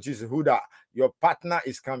the name of Jesus. Huda, your partner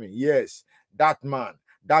is coming. Yes, that man,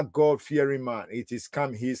 that God-fearing man, it is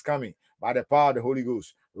coming. He is coming by the power of the Holy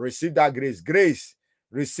Ghost. Receive that grace. Grace.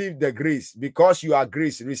 Receive the grace. Because you are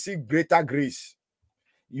grace, receive greater grace.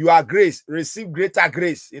 You are grace. Receive greater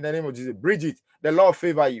grace in the name of Jesus. Bridget, the Lord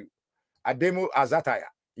favor you. Ademo Azataya.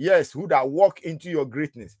 Yes, who that walk into your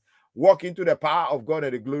greatness, walk into the power of God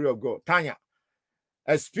and the glory of God. Tanya,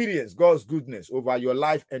 experience God's goodness over your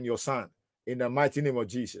life and your son in the mighty name of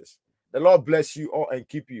Jesus. The Lord bless you all and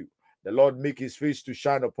keep you. The Lord make his face to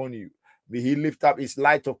shine upon you. May he lift up his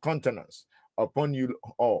light of countenance upon you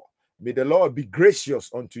all. May the Lord be gracious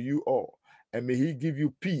unto you all. And may he give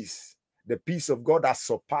you peace, the peace of God that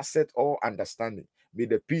surpasseth all understanding. May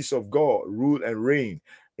the peace of God rule and reign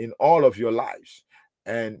in all of your lives.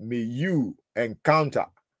 And may you encounter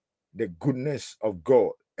the goodness of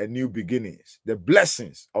God and new beginnings. The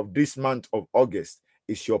blessings of this month of August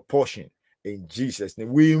is your portion in Jesus'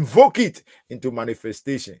 name. We invoke it into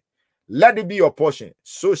manifestation. Let it be your portion.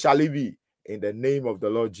 So shall it be in the name of the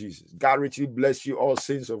Lord Jesus. God richly bless you all,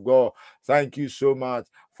 saints of God. Thank you so much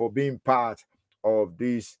for being part of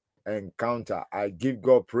this encounter. I give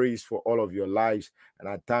God praise for all of your lives, and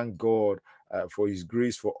I thank God for his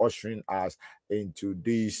grace for ushering us into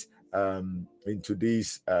this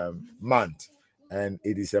month. And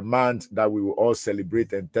it is a month that we will all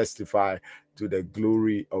celebrate and testify to the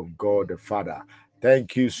glory of God the Father.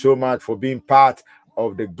 Thank you so much for being part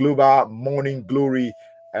of the global morning glory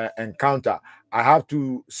encounter. I have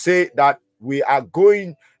to say that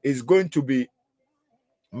is going to be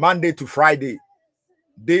Monday to Friday.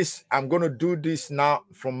 I'm going to do this now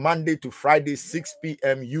from Monday to Friday, 6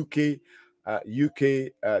 p.m. UK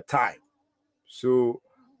time. So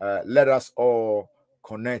let us all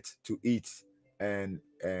connect to it, and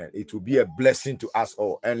it will be a blessing to us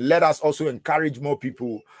all. And let us also encourage more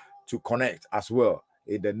people to connect as well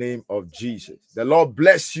in the name of Jesus. The Lord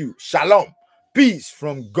bless you. Shalom. Peace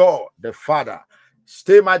from God the Father.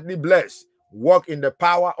 Stay mightily blessed. Walk in the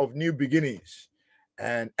power of new beginnings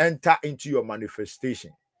and enter into your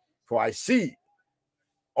manifestation. For I see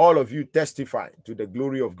all of you testifying to the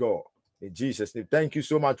glory of God. In Jesus' name. Thank you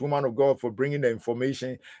so much, woman of God, for bringing the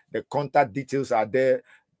information. The contact details are there.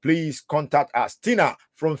 Please contact us. Tina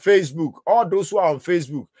from Facebook. All those who are on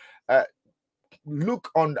Facebook, look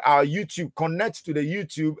on our YouTube. Connect to the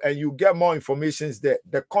YouTube and you get more information there.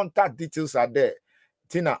 The contact details are there.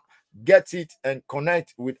 Tina, get it and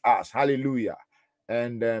connect with us. Hallelujah.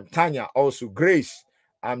 And Tanya, also Grace,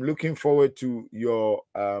 I'm looking forward to your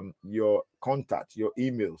contact, your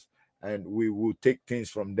emails, and we will take things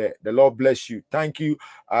from there. The Lord bless you. Thank you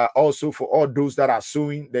also for all those that are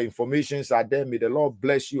sowing. The informations are there. May the Lord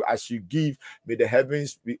bless you as you give. May the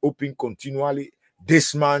heavens be open continually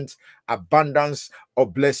this month. Abundance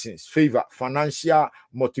of blessings, favor, financial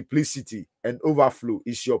multiplicity, and overflow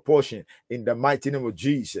is your portion in the mighty name of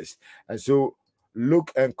Jesus. And so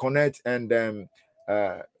look and connect and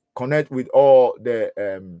connect with all the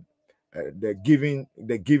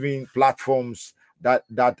giving platforms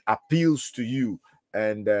that appeals to you,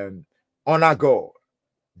 and honor God.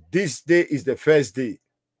 This day is the first day.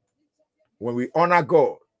 When we honor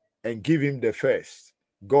God and give him the first,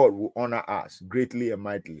 God will honor us greatly and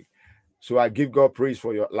mightily. So I give God praise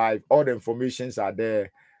for your life. All the informations are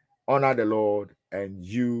there. Honor the Lord, and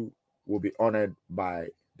you will be honored by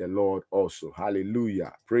the Lord also.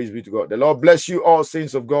 Hallelujah. Praise be to God. The Lord bless you all,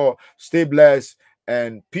 saints of God. Stay blessed,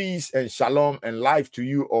 and peace and shalom and life to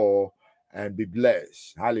you all, and be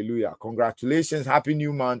blessed. Hallelujah. Congratulations. Happy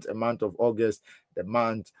new month, a month of August, the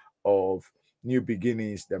month of new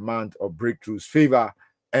beginnings, the month of breakthroughs, favor,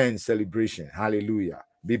 and celebration. Hallelujah.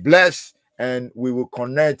 Be blessed, and we will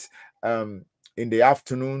connect in the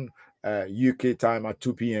afternoon, UK time at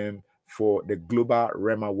 2 p.m. for the Global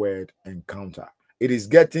Rema Word Encounter. It is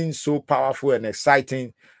getting so powerful and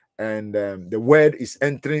exciting, and the word is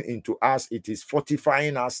entering into us. It is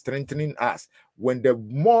fortifying us, strengthening us. When the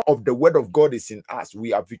more of the word of God is in us,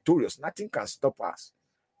 we are victorious. Nothing can stop us.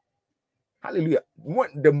 Hallelujah. When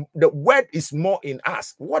the word is more in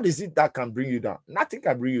us, what is it that can bring you down? Nothing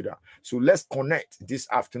can bring you down. So let's connect this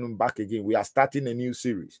afternoon back again. We are starting a new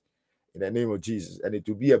series in the name of Jesus, and it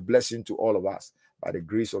will be a blessing to all of us by the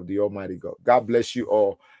grace of the Almighty God. God bless you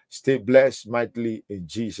all. Stay blessed mightily in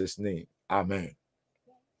Jesus' name. Amen.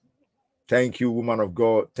 Thank you, woman of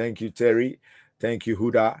God. Thank you, Terry. Thank you,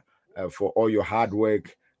 Huda, for all your hard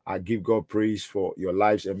work. I give God praise for your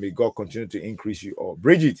lives, and may God continue to increase you all.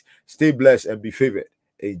 Bridget, stay blessed and be favored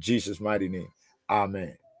in Jesus' mighty name.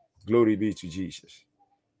 Amen. Glory be to Jesus,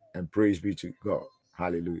 and praise be to God.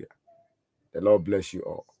 Hallelujah. The Lord bless you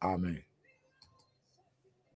all. Amen.